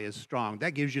God is strong.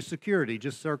 That gives you security.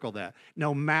 Just circle that.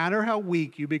 No matter how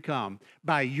weak you become,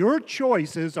 by your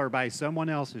choices or by someone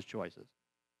else's choices,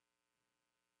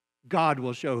 God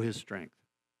will show his strength.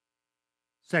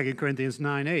 2 Corinthians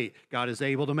 9:8, God is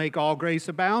able to make all grace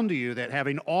abound to you, that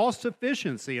having all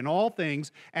sufficiency in all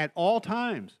things at all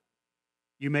times,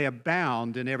 you may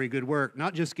abound in every good work.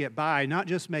 Not just get by, not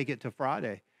just make it to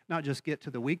Friday, not just get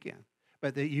to the weekend,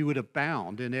 but that you would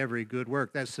abound in every good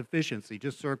work. That's sufficiency.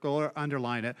 Just circle or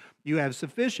underline it. You have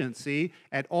sufficiency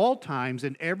at all times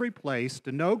in every place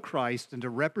to know Christ and to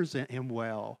represent him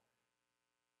well.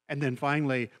 And then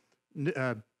finally,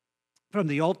 from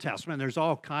the Old Testament, there's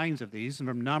all kinds of these. And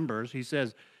from Numbers, he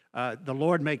says, the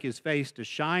Lord make his face to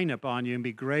shine upon you and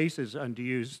be gracious unto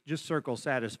you. Just circle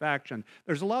satisfaction.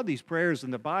 There's a lot of these prayers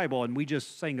in the Bible, and we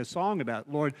just sing a song about,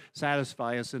 Lord,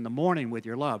 satisfy us in the morning with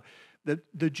your love.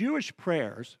 The Jewish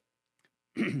prayers,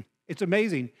 it's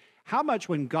amazing how much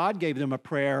when God gave them a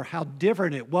prayer, how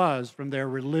different it was from their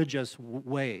religious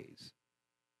ways.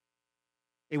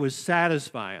 It was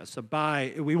satisfy us,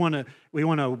 abide. We want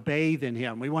to bathe in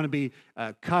him. We want to be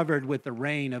covered with the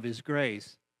rain of his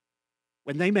grace.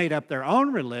 When they made up their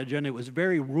own religion, it was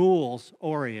very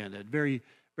rules-oriented, very,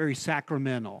 very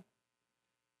sacramental.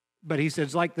 But he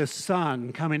says, like the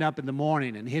sun coming up in the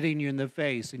morning and hitting you in the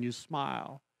face and you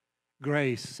smile.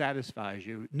 Grace satisfies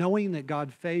you. Knowing that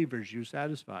God favors you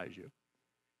satisfies you.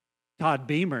 Todd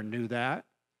Beamer knew that.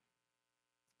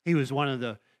 He was one of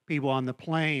the people on the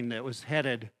plane that was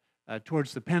headed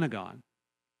towards the Pentagon.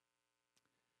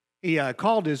 He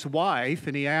called his wife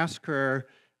and he asked her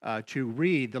to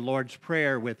read the Lord's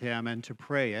Prayer with him and to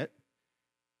pray it.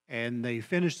 And they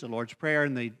finished the Lord's Prayer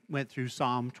and they went through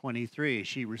Psalm 23.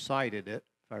 She recited it,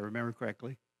 if I remember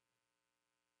correctly.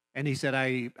 And he said,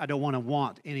 I don't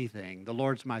want anything. The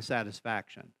Lord's my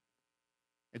satisfaction.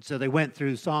 And so they went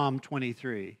through Psalm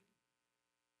 23.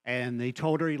 And they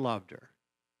told her he loved her.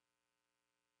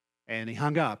 And he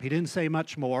hung up. He didn't say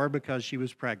much more because she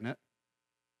was pregnant.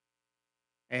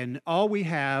 And all we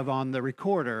have on the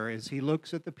recorder is he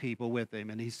looks at the people with him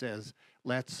and he says,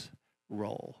 let's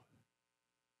roll.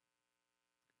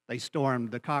 They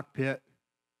stormed the cockpit,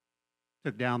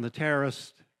 took down the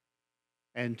terrorist,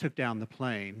 and took down the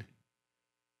plane.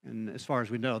 And as far as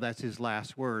we know, that's his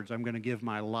last words. I'm going to give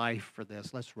my life for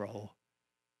this. Let's roll.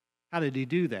 How did he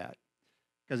do that?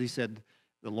 Because he said,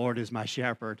 the Lord is my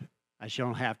shepherd. I shall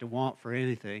not have to want for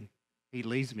anything. He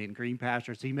leads me in green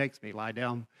pastures. He makes me lie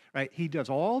down. Right? He does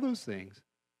all those things.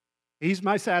 He's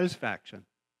my satisfaction.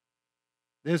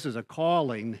 This is a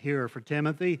calling here for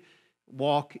Timothy.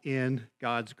 Walk in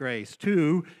God's grace.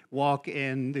 2, walk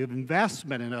in the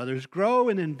investment in others. Grow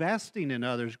in investing in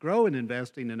others. Grow in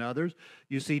investing in others.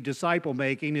 You see, disciple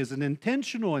making is an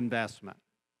intentional investment.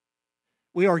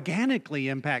 We organically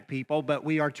impact people, but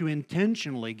we are to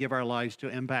intentionally give our lives to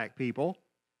impact people.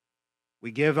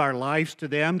 We give our lives to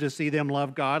them to see them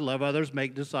love God, love others,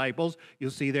 make disciples.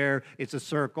 You'll see there, it's a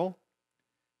circle.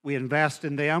 We invest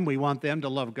in them. We want them to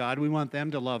love God. We want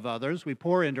them to love others. We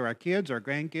pour into our kids, our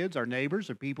grandkids, our neighbors,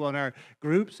 or people in our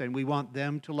groups, and we want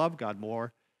them to love God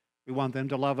more. We want them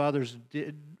to love others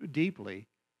deeply.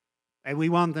 And we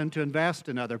want them to invest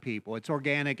in other people. It's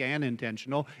organic and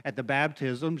intentional. At the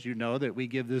baptisms, you know that we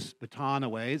give this baton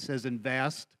away. It says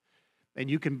invest. And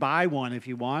you can buy one if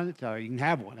you want, or you can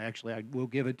have one, actually. We'll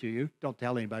give it to you. Don't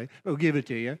tell anybody. We'll give it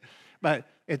to you. But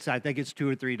I think it's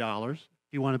 $2 or $3.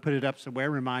 If you want to put it up somewhere,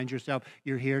 remind yourself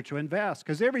you're here to invest.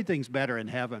 Because everything's better in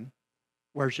heaven.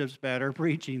 Worship's better.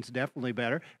 Preaching's definitely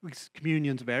better.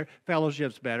 Communion's better.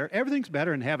 Fellowship's better. Everything's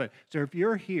better in heaven. So if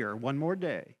you're here one more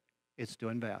day, it's to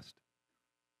invest.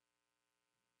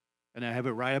 And I have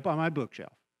it right up on my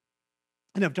bookshelf.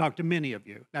 And I've talked to many of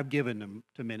you. I've given them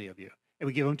to many of you. And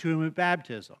we give them to them at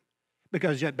baptism.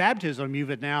 Because at baptism, you've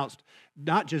announced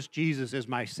not just Jesus is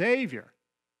my Savior,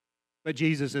 but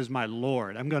Jesus is my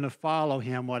Lord. I'm going to follow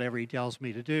him whatever he tells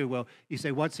me to do. Well, you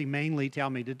say, what's he mainly tell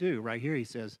me to do? Right here he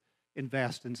says,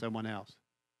 invest in someone else.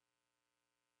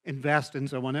 Invest in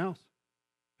someone else,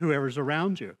 whoever's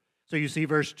around you. So you see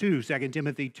verse 2, 2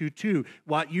 Timothy 2:2.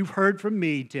 What you've heard from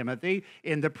me, Timothy,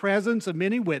 in the presence of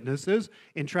many witnesses,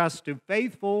 entrust to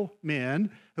faithful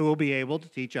men who will be able to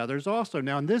teach others also.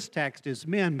 Now in this text is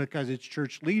men because it's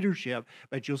church leadership,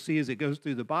 but you'll see as it goes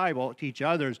through the Bible, teach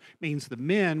others means the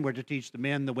men were to teach the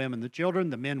men, the women, the children.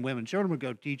 The men, women, children would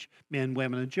go teach men,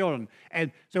 women, and children.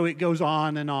 And so it goes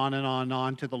on and on and on and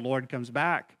on till the Lord comes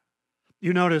back.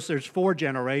 You notice there's 4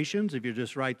 generations. If you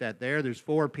just write that there, there's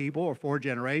 4 people or 4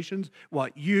 generations.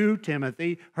 What you,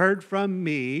 Timothy, heard from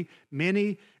me,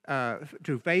 many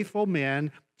to faithful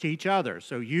men teach others.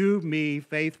 So you, me,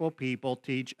 faithful people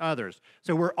teach others.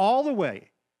 So we're all the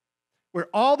way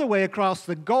across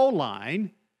the goal line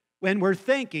when we're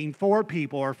thinking 4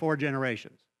 people or 4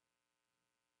 generations.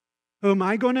 Who am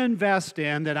I going to invest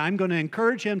in that I'm going to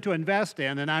encourage him to invest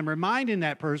in, and I'm reminding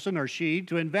that person or she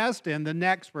to invest in the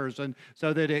next person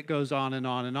so that it goes on and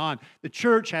on and on. The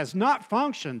church has not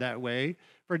functioned that way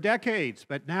for decades,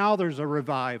 but now there's a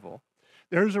revival.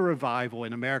 There's a revival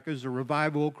in America. There's a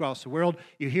revival across the world.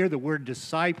 You hear the word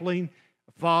discipling,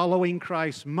 following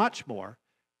Christ much more.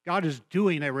 God is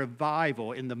doing a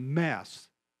revival in the mess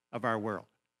of our world.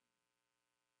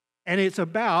 And it's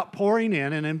about pouring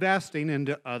in and investing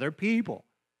into other people.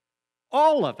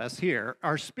 All of us here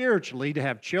are spiritually to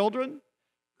have children,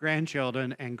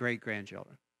 grandchildren, and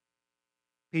great-grandchildren.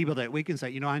 People that we can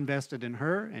say, I invested in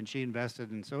her, and she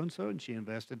invested in so-and-so, and she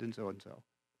invested in so-and-so.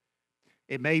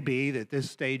 It may be that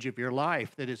this stage of your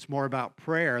life, that it's more about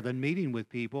prayer than meeting with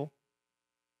people.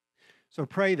 So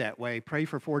pray that way. Pray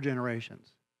for 4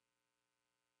 generations.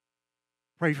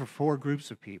 Pray for 4 groups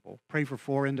of people. Pray for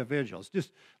 4 individuals.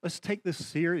 Let's take this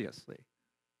seriously.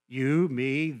 You,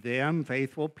 me, them,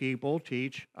 faithful people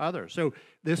teach others. So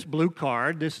this blue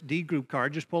card, this D group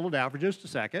card, just pull it out for just a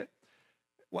second.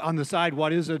 On the side,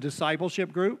 what is a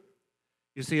discipleship group?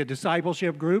 You see, a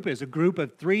discipleship group is a group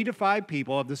of 3 to 5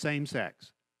 people of the same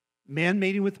sex. Men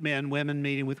meeting with men, women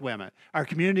meeting with women. Our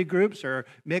community groups are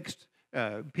mixed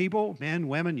people, men,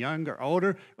 women, young or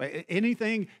older,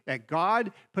 anything that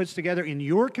God puts together in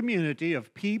your community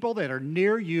of people that are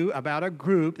near you about a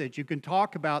group that you can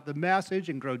talk about the message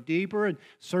and grow deeper and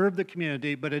serve the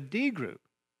community. But a D group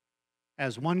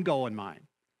has one goal in mind.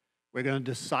 We're going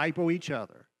to disciple each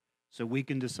other so we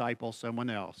can disciple someone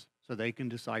else, so they can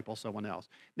disciple someone else.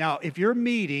 Now, if you're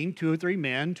meeting 2 or 3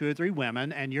 men, 2 or 3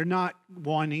 women, and you're not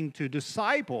wanting to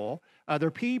disciple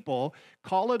other people,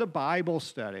 call it a Bible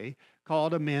study. Call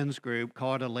it a men's group,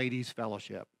 call it a ladies'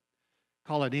 fellowship.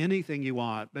 Call it anything you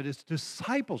want, but it's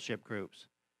discipleship groups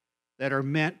that are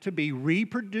meant to be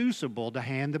reproducible to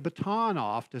hand the baton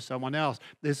off to someone else.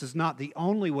 This is not the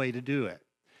only way to do it,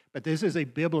 but this is a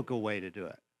biblical way to do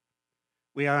it.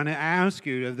 We are going to ask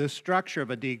you to the structure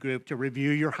of a D group to review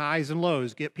your highs and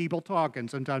lows, get people talking.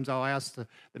 Sometimes I'll ask the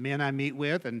men I meet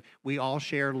with, and we all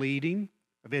share leading.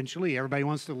 Eventually, everybody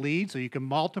wants to lead, so you can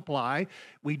multiply.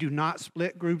 We do not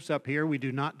split groups up here. We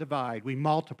do not divide. We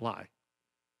multiply.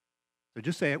 So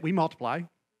just say it. We multiply.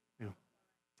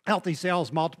 Healthy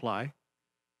cells multiply.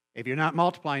 If you're not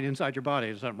multiplying inside your body,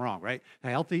 there's something wrong, right?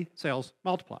 Healthy cells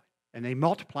multiply. And they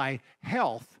multiply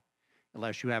health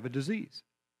unless you have a disease.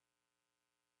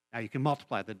 Now, you can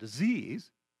multiply the disease,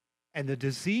 and the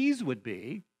disease would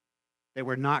be that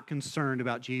we're not concerned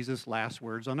about Jesus' last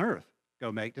words on earth.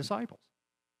 Go make disciples.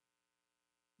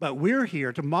 But we're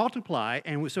here to multiply,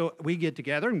 and so we get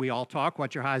together and we all talk.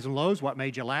 What's your highs and lows? What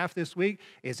made you laugh this week?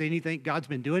 Is anything, God's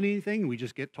been doing anything? We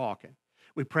just get talking.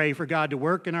 We pray for God to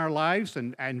work in our lives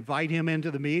and invite Him into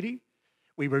the meeting.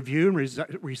 We review and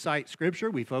recite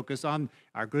Scripture. We focus on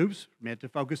our groups, meant to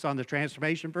focus on the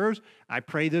transformation verse. I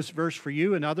pray this verse for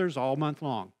you and others all month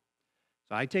long.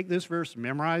 So I take this verse,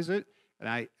 memorize it,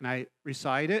 and I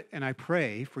recite it, and I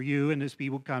pray for you, and as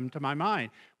people come to my mind.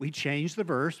 We change the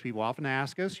verse. People often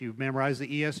ask us, you've memorized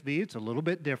the ESV. It's a little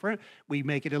bit different. We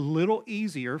make it a little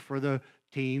easier for the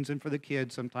teens and for the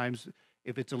kids sometimes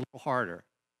if it's a little harder.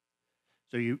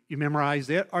 So you memorize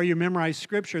it, or you memorize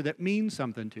Scripture that means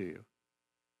something to you.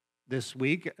 This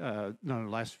week, the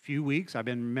last few weeks, I've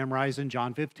been memorizing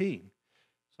John 15.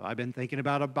 So I've been thinking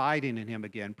about abiding in Him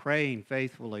again, praying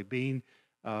faithfully, being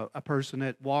a person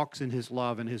that walks in His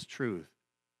love and His truth.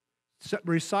 So,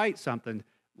 recite something,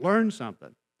 learn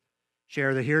something.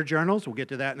 Share the Hear journals. We'll get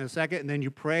to that in a second. And then you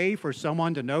pray for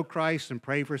someone to know Christ and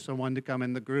pray for someone to come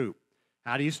in the group.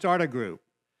 How do you start a group?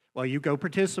 Well, you go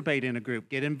participate in a group,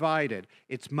 get invited.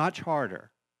 It's much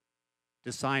harder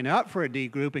to sign up for a D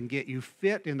group and get you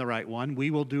fit in the right one.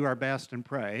 We will do our best and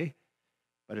pray.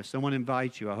 But if someone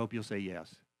invites you, I hope you'll say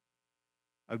yes.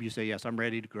 I hope you say, yes, I'm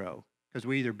ready to grow. Because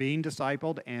we're either being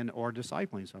discipled and or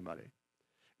discipling somebody.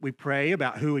 We pray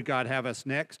about who would God have us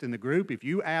next in the group. If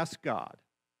you ask God,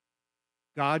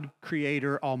 God,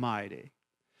 Creator Almighty,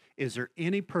 is there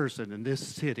any person in this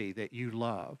city that you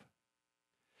love,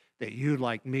 that you'd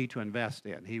like me to invest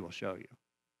in? He will show you.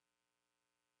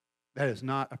 That is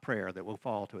not a prayer that will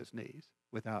fall to his knees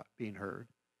without being heard.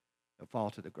 It'll fall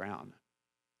to the ground.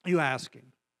 You ask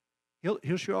him.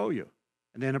 He'll show you.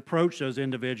 And then approach those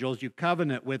individuals. You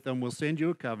covenant with them. We'll send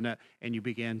you a covenant, and you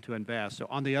begin to invest. So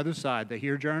on the other side, the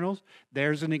Hear Journals,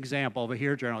 there's an example of a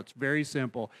Hear Journal. It's very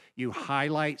simple. You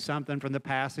highlight something from the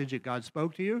passage that God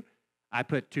spoke to you. I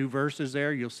put 2 verses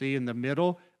there. You'll see in the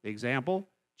middle the example.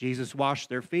 Jesus washed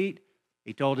their feet.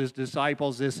 He told his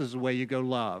disciples, this is the way you go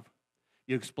love.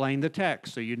 You explain the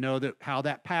text so you know how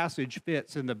that passage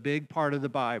fits in the big part of the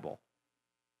Bible.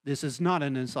 This is not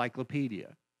an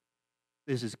encyclopedia.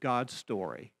 This is God's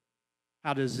story.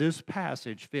 How does this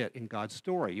passage fit in God's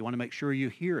story? You want to make sure you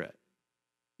hear it.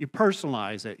 You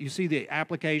personalize it. You see the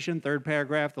application, 3rd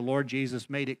paragraph, the Lord Jesus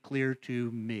made it clear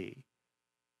to me.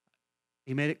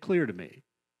 He made it clear to me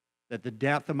that the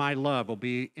depth of my love will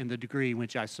be in the degree in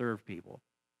which I serve people.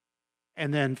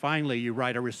 And then finally, you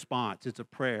write a response. It's a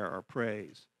prayer or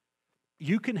praise.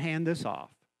 You can hand this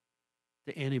off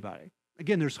to anybody.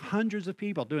 Again, there's hundreds of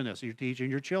people doing this. You're teaching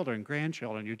your children,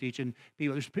 grandchildren. You're teaching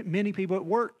people. There's many people at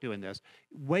work doing this.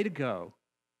 Way to go.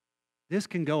 This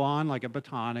can go on like a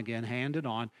baton, again, handed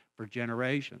on for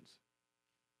generations.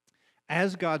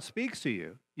 As God speaks to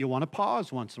you, you want to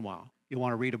pause once in a while. You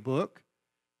want to read a book,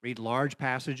 read large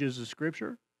passages of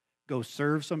Scripture, go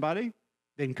serve somebody,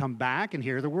 then come back and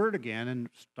hear the word again and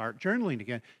start journaling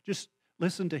again. Just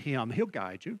listen to him. He'll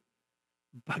guide you.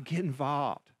 But get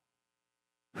involved.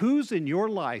 Who's in your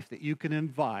life that you can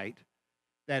invite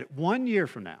that 1 year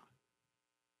from now,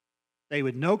 they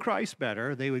would know Christ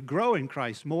better, they would grow in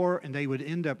Christ more, and they would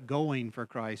end up going for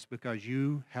Christ because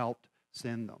you helped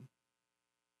send them?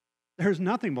 There's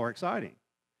nothing more exciting.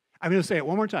 I'm going to say it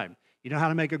one more time. You know how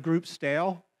to make a group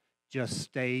stale? Just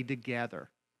stay together.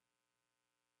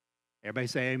 Everybody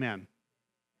say amen.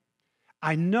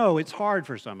 I know it's hard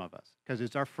for some of us because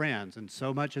it's our friends and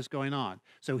so much is going on.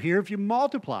 So here, if you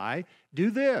multiply, do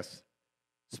this.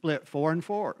 Split 4 and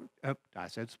 4. Oh, I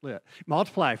said split.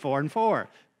 Multiply 4 and 4.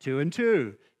 2 and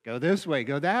 2. Go this way,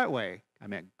 go that way. I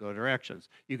meant go directions.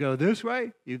 You go this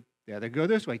way, the other go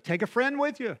this way. Take a friend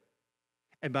with you.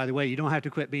 And by the way, you don't have to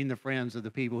quit being the friends of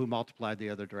the people who multiplied the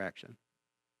other direction.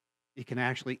 You can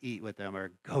actually eat with them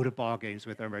or go to ball games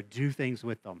with them or do things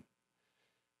with them.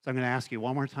 So I'm going to ask you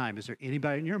one more time, is there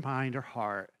anybody in your mind or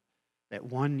heart that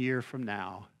 1 year from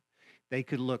now, they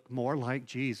could look more like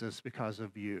Jesus because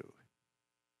of you?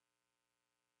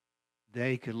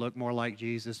 They could look more like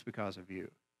Jesus because of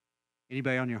you.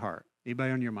 Anybody on your heart?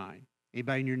 Anybody on your mind?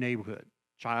 Anybody in your neighborhood?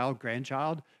 Child,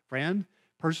 grandchild, friend,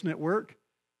 person at work,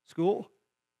 school?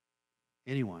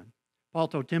 Anyone. Paul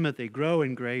told Timothy, grow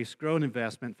in grace, grow in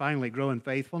investment, finally grow in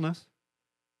faithfulness.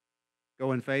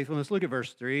 Go in faithfulness. Look at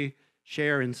verse 3.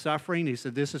 Share in suffering. He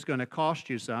said, this is going to cost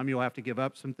you some. You'll have to give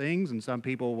up some things, and some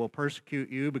people will persecute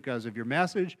you because of your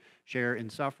message. Share in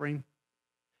suffering.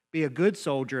 Be a good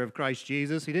soldier of Christ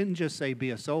Jesus. He didn't just say be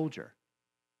a soldier.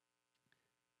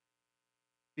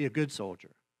 Be a good soldier.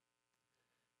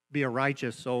 Be a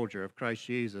righteous soldier of Christ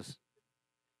Jesus.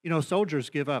 You know,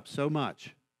 soldiers give up so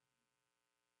much.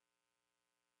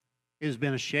 It has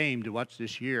been a shame to watch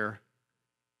this year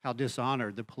how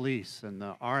dishonored the police and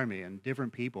the army and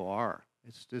different people are.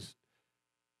 It's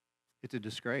a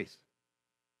disgrace.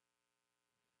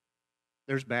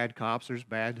 There's bad cops, there's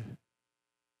bad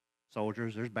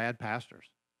soldiers, there's bad pastors.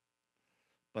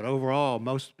 But overall,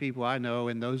 most people I know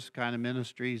in those kind of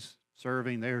ministries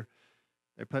serving, they're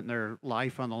putting their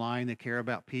life on the line. They care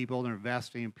about people. They're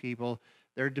investing in people.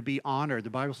 They're to be honored. The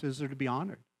Bible says they're to be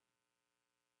honored.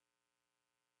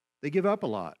 They give up a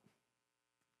lot.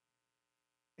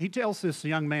 He tells this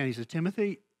young man, he says,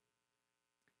 Timothy,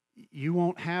 you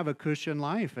won't have a cushion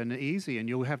life and easy, and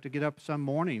you'll have to get up some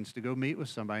mornings to go meet with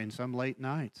somebody and some late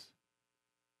nights.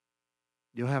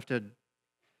 You'll have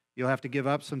to give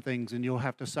up some things, and you'll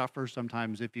have to suffer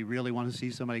sometimes if you really want to see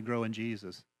somebody grow in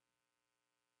Jesus.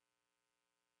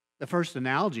 The first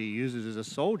analogy he uses is a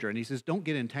soldier, and he says, don't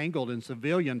get entangled in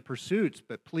civilian pursuits,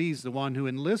 but please the one who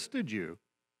enlisted you.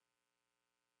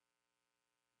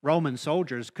 Roman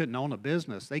soldiers couldn't own a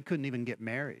business. They couldn't even get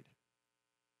married.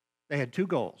 They had 2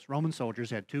 goals. Roman soldiers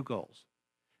had 2 goals.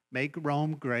 Make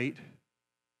Rome great,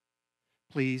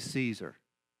 please Caesar.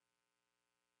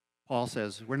 Paul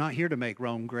says, we're not here to make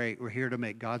Rome great. We're here to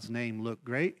make God's name look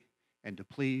great and to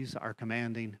please our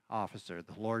commanding officer,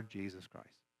 the Lord Jesus Christ.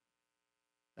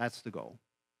 That's the goal.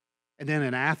 And then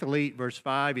an athlete, verse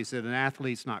 5, he said, an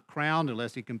athlete's not crowned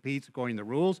unless he competes according to the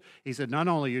rules. He said, not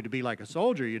only are you to be like a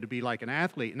soldier, you're to be like an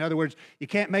athlete. In other words, you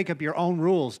can't make up your own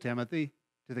rules, Timothy,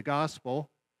 to the gospel,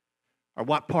 or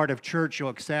what part of church you'll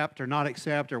accept or not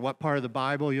accept, or what part of the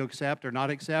Bible you'll accept or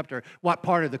not accept, or what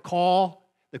part of the call,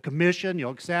 the commission you'll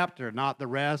accept or not the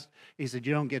rest. He said,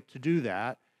 you don't get to do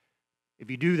that. If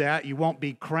you do that, you won't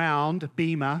be crowned,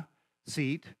 bema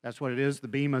seat. That's what it is, the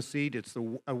bema seat. It's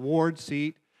the award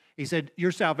seat. He said,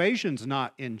 your salvation's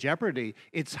not in jeopardy.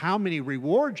 It's how many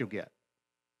rewards you'll get.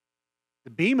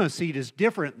 The bema seat is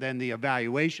different than the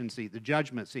evaluation seat, the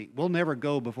judgment seat. We'll never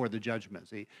go before the judgment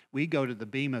seat. We go to the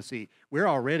bema seat. We're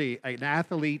already an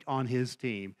athlete on his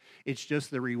team. It's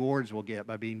just the rewards we'll get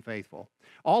by being faithful.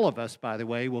 All of us, by the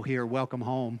way, will hear, welcome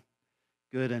home,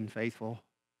 good and faithful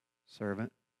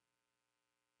servant.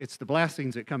 It's the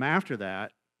blessings that come after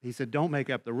that. He said, don't make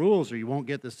up the rules or you won't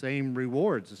get the same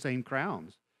rewards, the same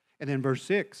crowns. And then verse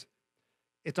 6,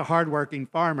 it's a hardworking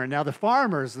farmer. Now, the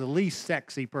farmer is the least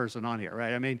sexy person on here,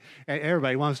 right? I mean,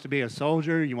 everybody wants to be a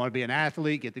soldier. You want to be an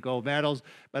athlete, get the gold medals.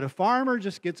 But a farmer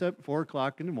just gets up at 4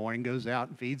 o'clock in the morning, goes out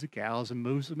and feeds the cows and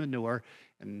moves the manure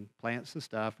and plants the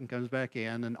stuff and comes back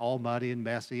in and all muddy and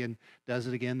messy and does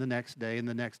it again the next day and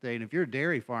the next day. And if you're a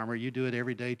dairy farmer, you do it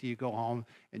every day till you go home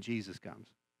and Jesus comes.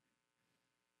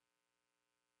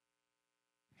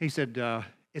 He said,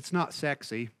 it's not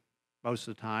sexy. Most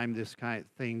of the time, this kind of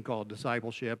thing called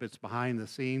discipleship, it's behind the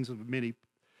scenes.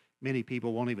 Many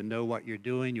people won't even know what you're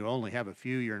doing. You only have a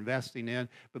few you're investing in,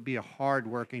 but be a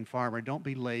hard-working farmer. Don't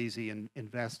be lazy in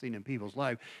investing in people's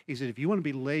life. He said, if you want to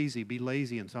be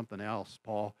lazy in something else,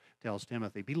 Paul tells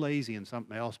Timothy. Be lazy in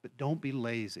something else, but don't be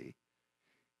lazy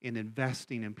in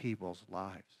investing in people's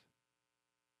lives.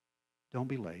 Don't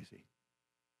be lazy.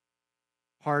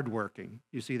 Hardworking.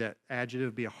 You see that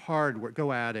adjective? Be a hard work.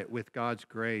 Go at it with God's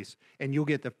grace, and you'll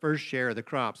get the first share of the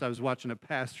crops. I was watching a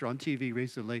pastor on TV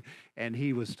recently, and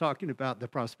he was talking about the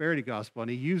prosperity gospel, and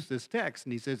he used this text,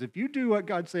 and he says, if you do what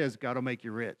God says, God will make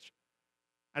you rich.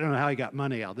 I don't know how he got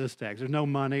money out of this text. There's no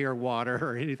money or water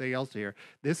or anything else here.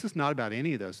 This is not about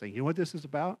any of those things. You know what this is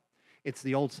about? It's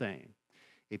the old saying.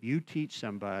 If you teach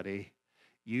somebody,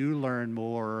 you learn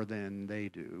more than they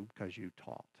do because you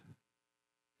taught.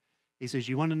 He says,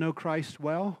 you want to know Christ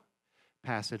well?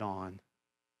 Pass it on.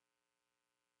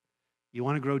 You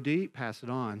want to grow deep? Pass it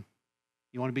on.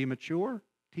 You want to be mature?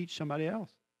 Teach somebody else.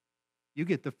 You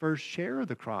get the first share of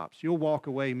the crops. You'll walk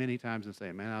away many times and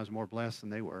say, man, I was more blessed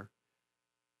than they were.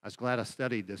 I was glad I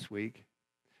studied this week.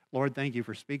 Lord, thank you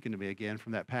for speaking to me again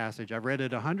from that passage. I've read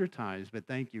it 100 times, but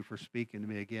thank you for speaking to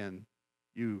me again.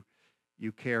 You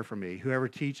care for me. Whoever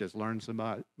teaches learns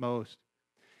the most.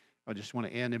 I just want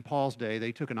to end. In Paul's day,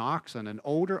 they took an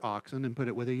older oxen, and put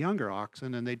it with a younger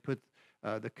oxen, and they'd put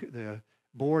the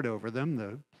board over them,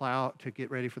 the plow, to get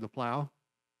ready for the plow.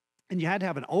 And you had to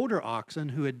have an older oxen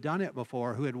who had done it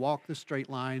before, who had walked the straight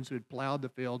lines, who had plowed the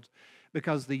fields,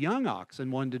 because the young oxen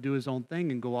wanted to do his own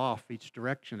thing and go off each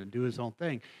direction and do his own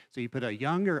thing. So you put a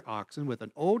younger oxen with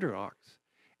an older ox,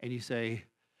 and you say,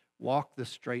 walk the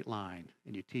straight line,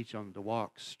 and you teach them to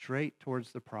walk straight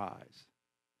towards the prize.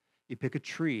 You pick a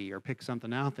tree or pick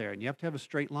something out there, and you have to have a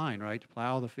straight line, right, to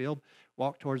plow the field.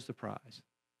 Walk towards the prize.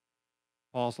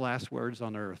 Paul's last words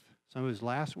on earth. Some of his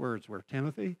last words were,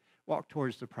 Timothy, walk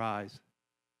towards the prize.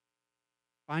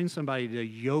 Find somebody to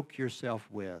yoke yourself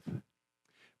with.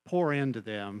 Pour into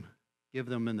them. Give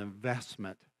them an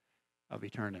investment of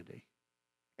eternity.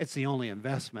 It's the only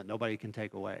investment nobody can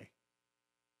take away.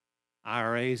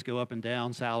 IRAs go up and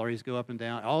down, salaries go up and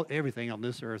down, everything on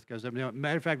this earth goes up and down.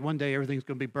 Matter of fact, one day everything's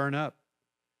going to be burned up,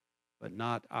 but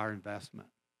not our investment.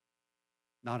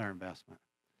 Not our investment.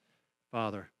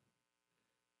 Father,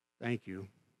 thank you.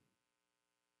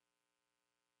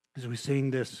 As we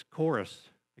sing this chorus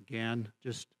again,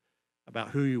 just about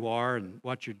who you are and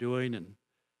what you're doing and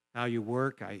how you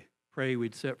work, I pray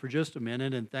we'd sit for just a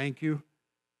minute and thank you.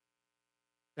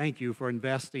 Thank you for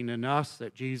investing in us,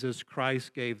 that Jesus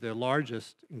Christ gave the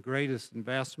largest and greatest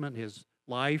investment, his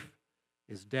life,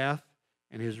 his death,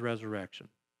 and his resurrection.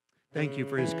 Thank you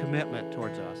for his commitment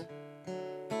towards us.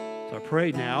 So I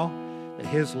pray now that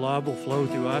his love will flow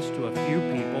through us to a few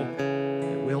people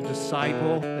that we'll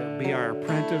disciple, that will be our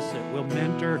apprentice, that we'll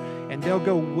mentor, and they'll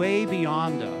go way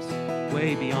beyond us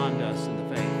in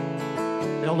the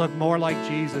faith. They'll look more like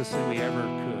Jesus than we ever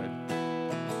could.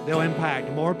 They'll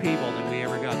impact more people than we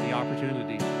ever got the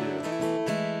opportunity to do.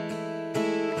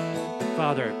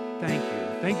 Father, thank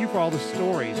you. Thank you for all the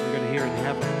stories we're going to hear in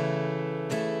heaven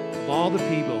of all the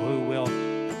people who will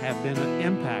have been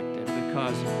impacted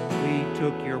because we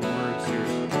took your word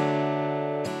seriously.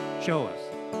 Show us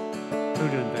who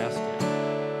to invest in.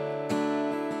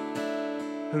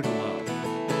 who to love.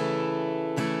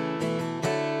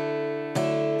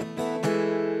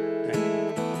 Thank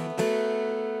you.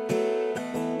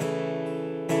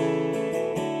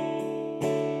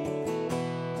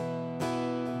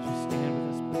 Would you stand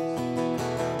with us, please?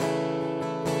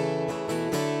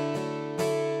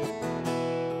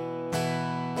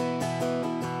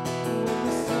 When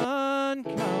the sun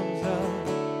comes up,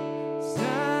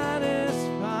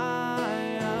 satisfy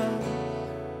us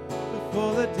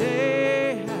before the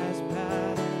day has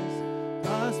passed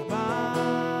us by,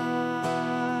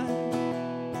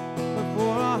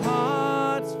 before our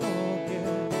hearts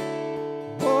forget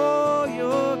all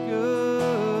your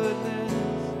goodness.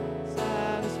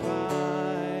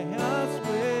 Satisfy us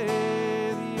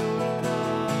with your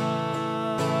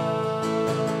love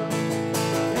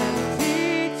and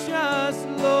teach us,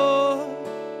 Lord,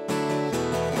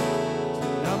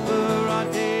 to number our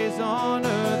days on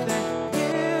earth and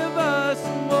give us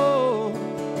more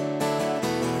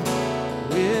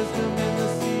wisdom in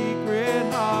the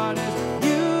secret heart as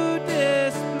you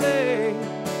display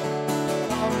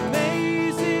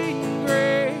amazing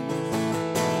grace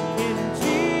in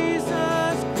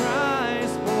Jesus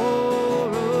Christ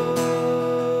for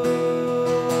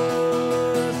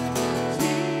us.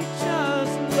 Teach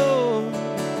us, Lord,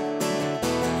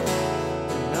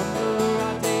 number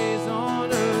our days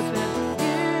on earth and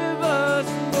give us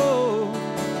more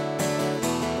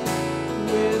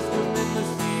wisdom in the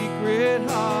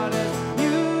secret heart as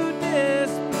you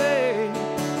display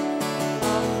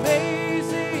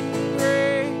amazing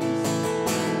grace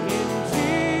in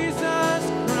Jesus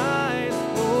Christ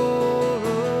for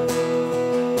us.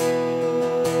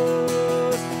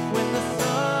 When the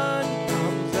sun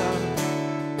comes up,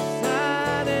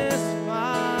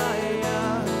 satisfy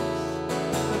us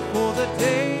before the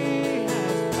day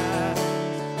has passed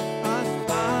us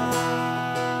by,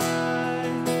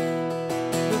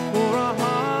 before our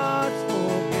hearts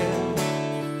forget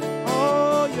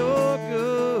all your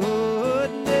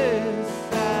goodness.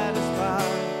 Satisfy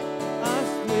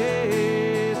us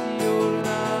with your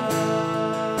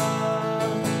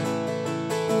love.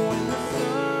 When the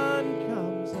sun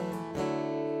comes up,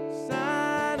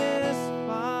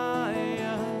 satisfy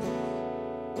us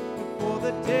before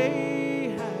the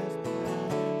day has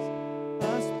passed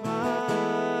us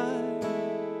by,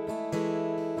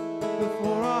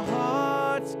 before our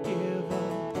hearts give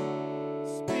up.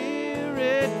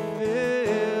 Spirit,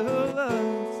 fill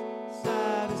us,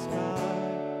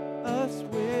 satisfy us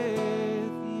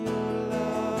with your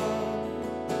love.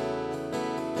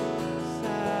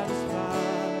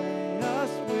 Satisfy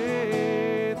us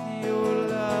with your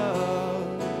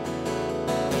love.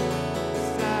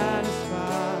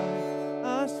 Satisfy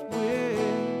us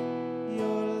with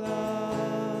your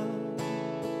love.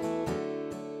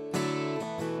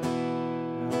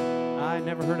 Now, I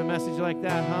never heard a message like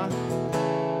that, huh?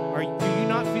 Do you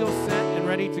not feel set and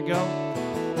ready to go?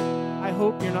 I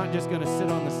hope you're not just going to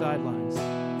sit on the sidelines.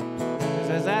 Because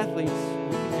as athletes,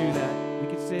 we can do that. We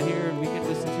can sit here and we can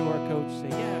listen to our coach say,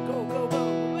 yeah, go, go,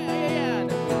 go. Yeah, yeah, yeah. And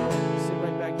then we sit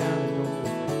right back down and go do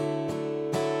it.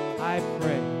 I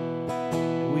pray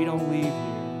we don't leave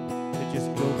here to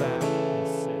just go back and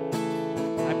sit.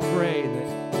 I pray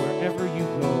that wherever you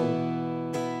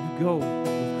go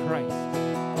with Christ.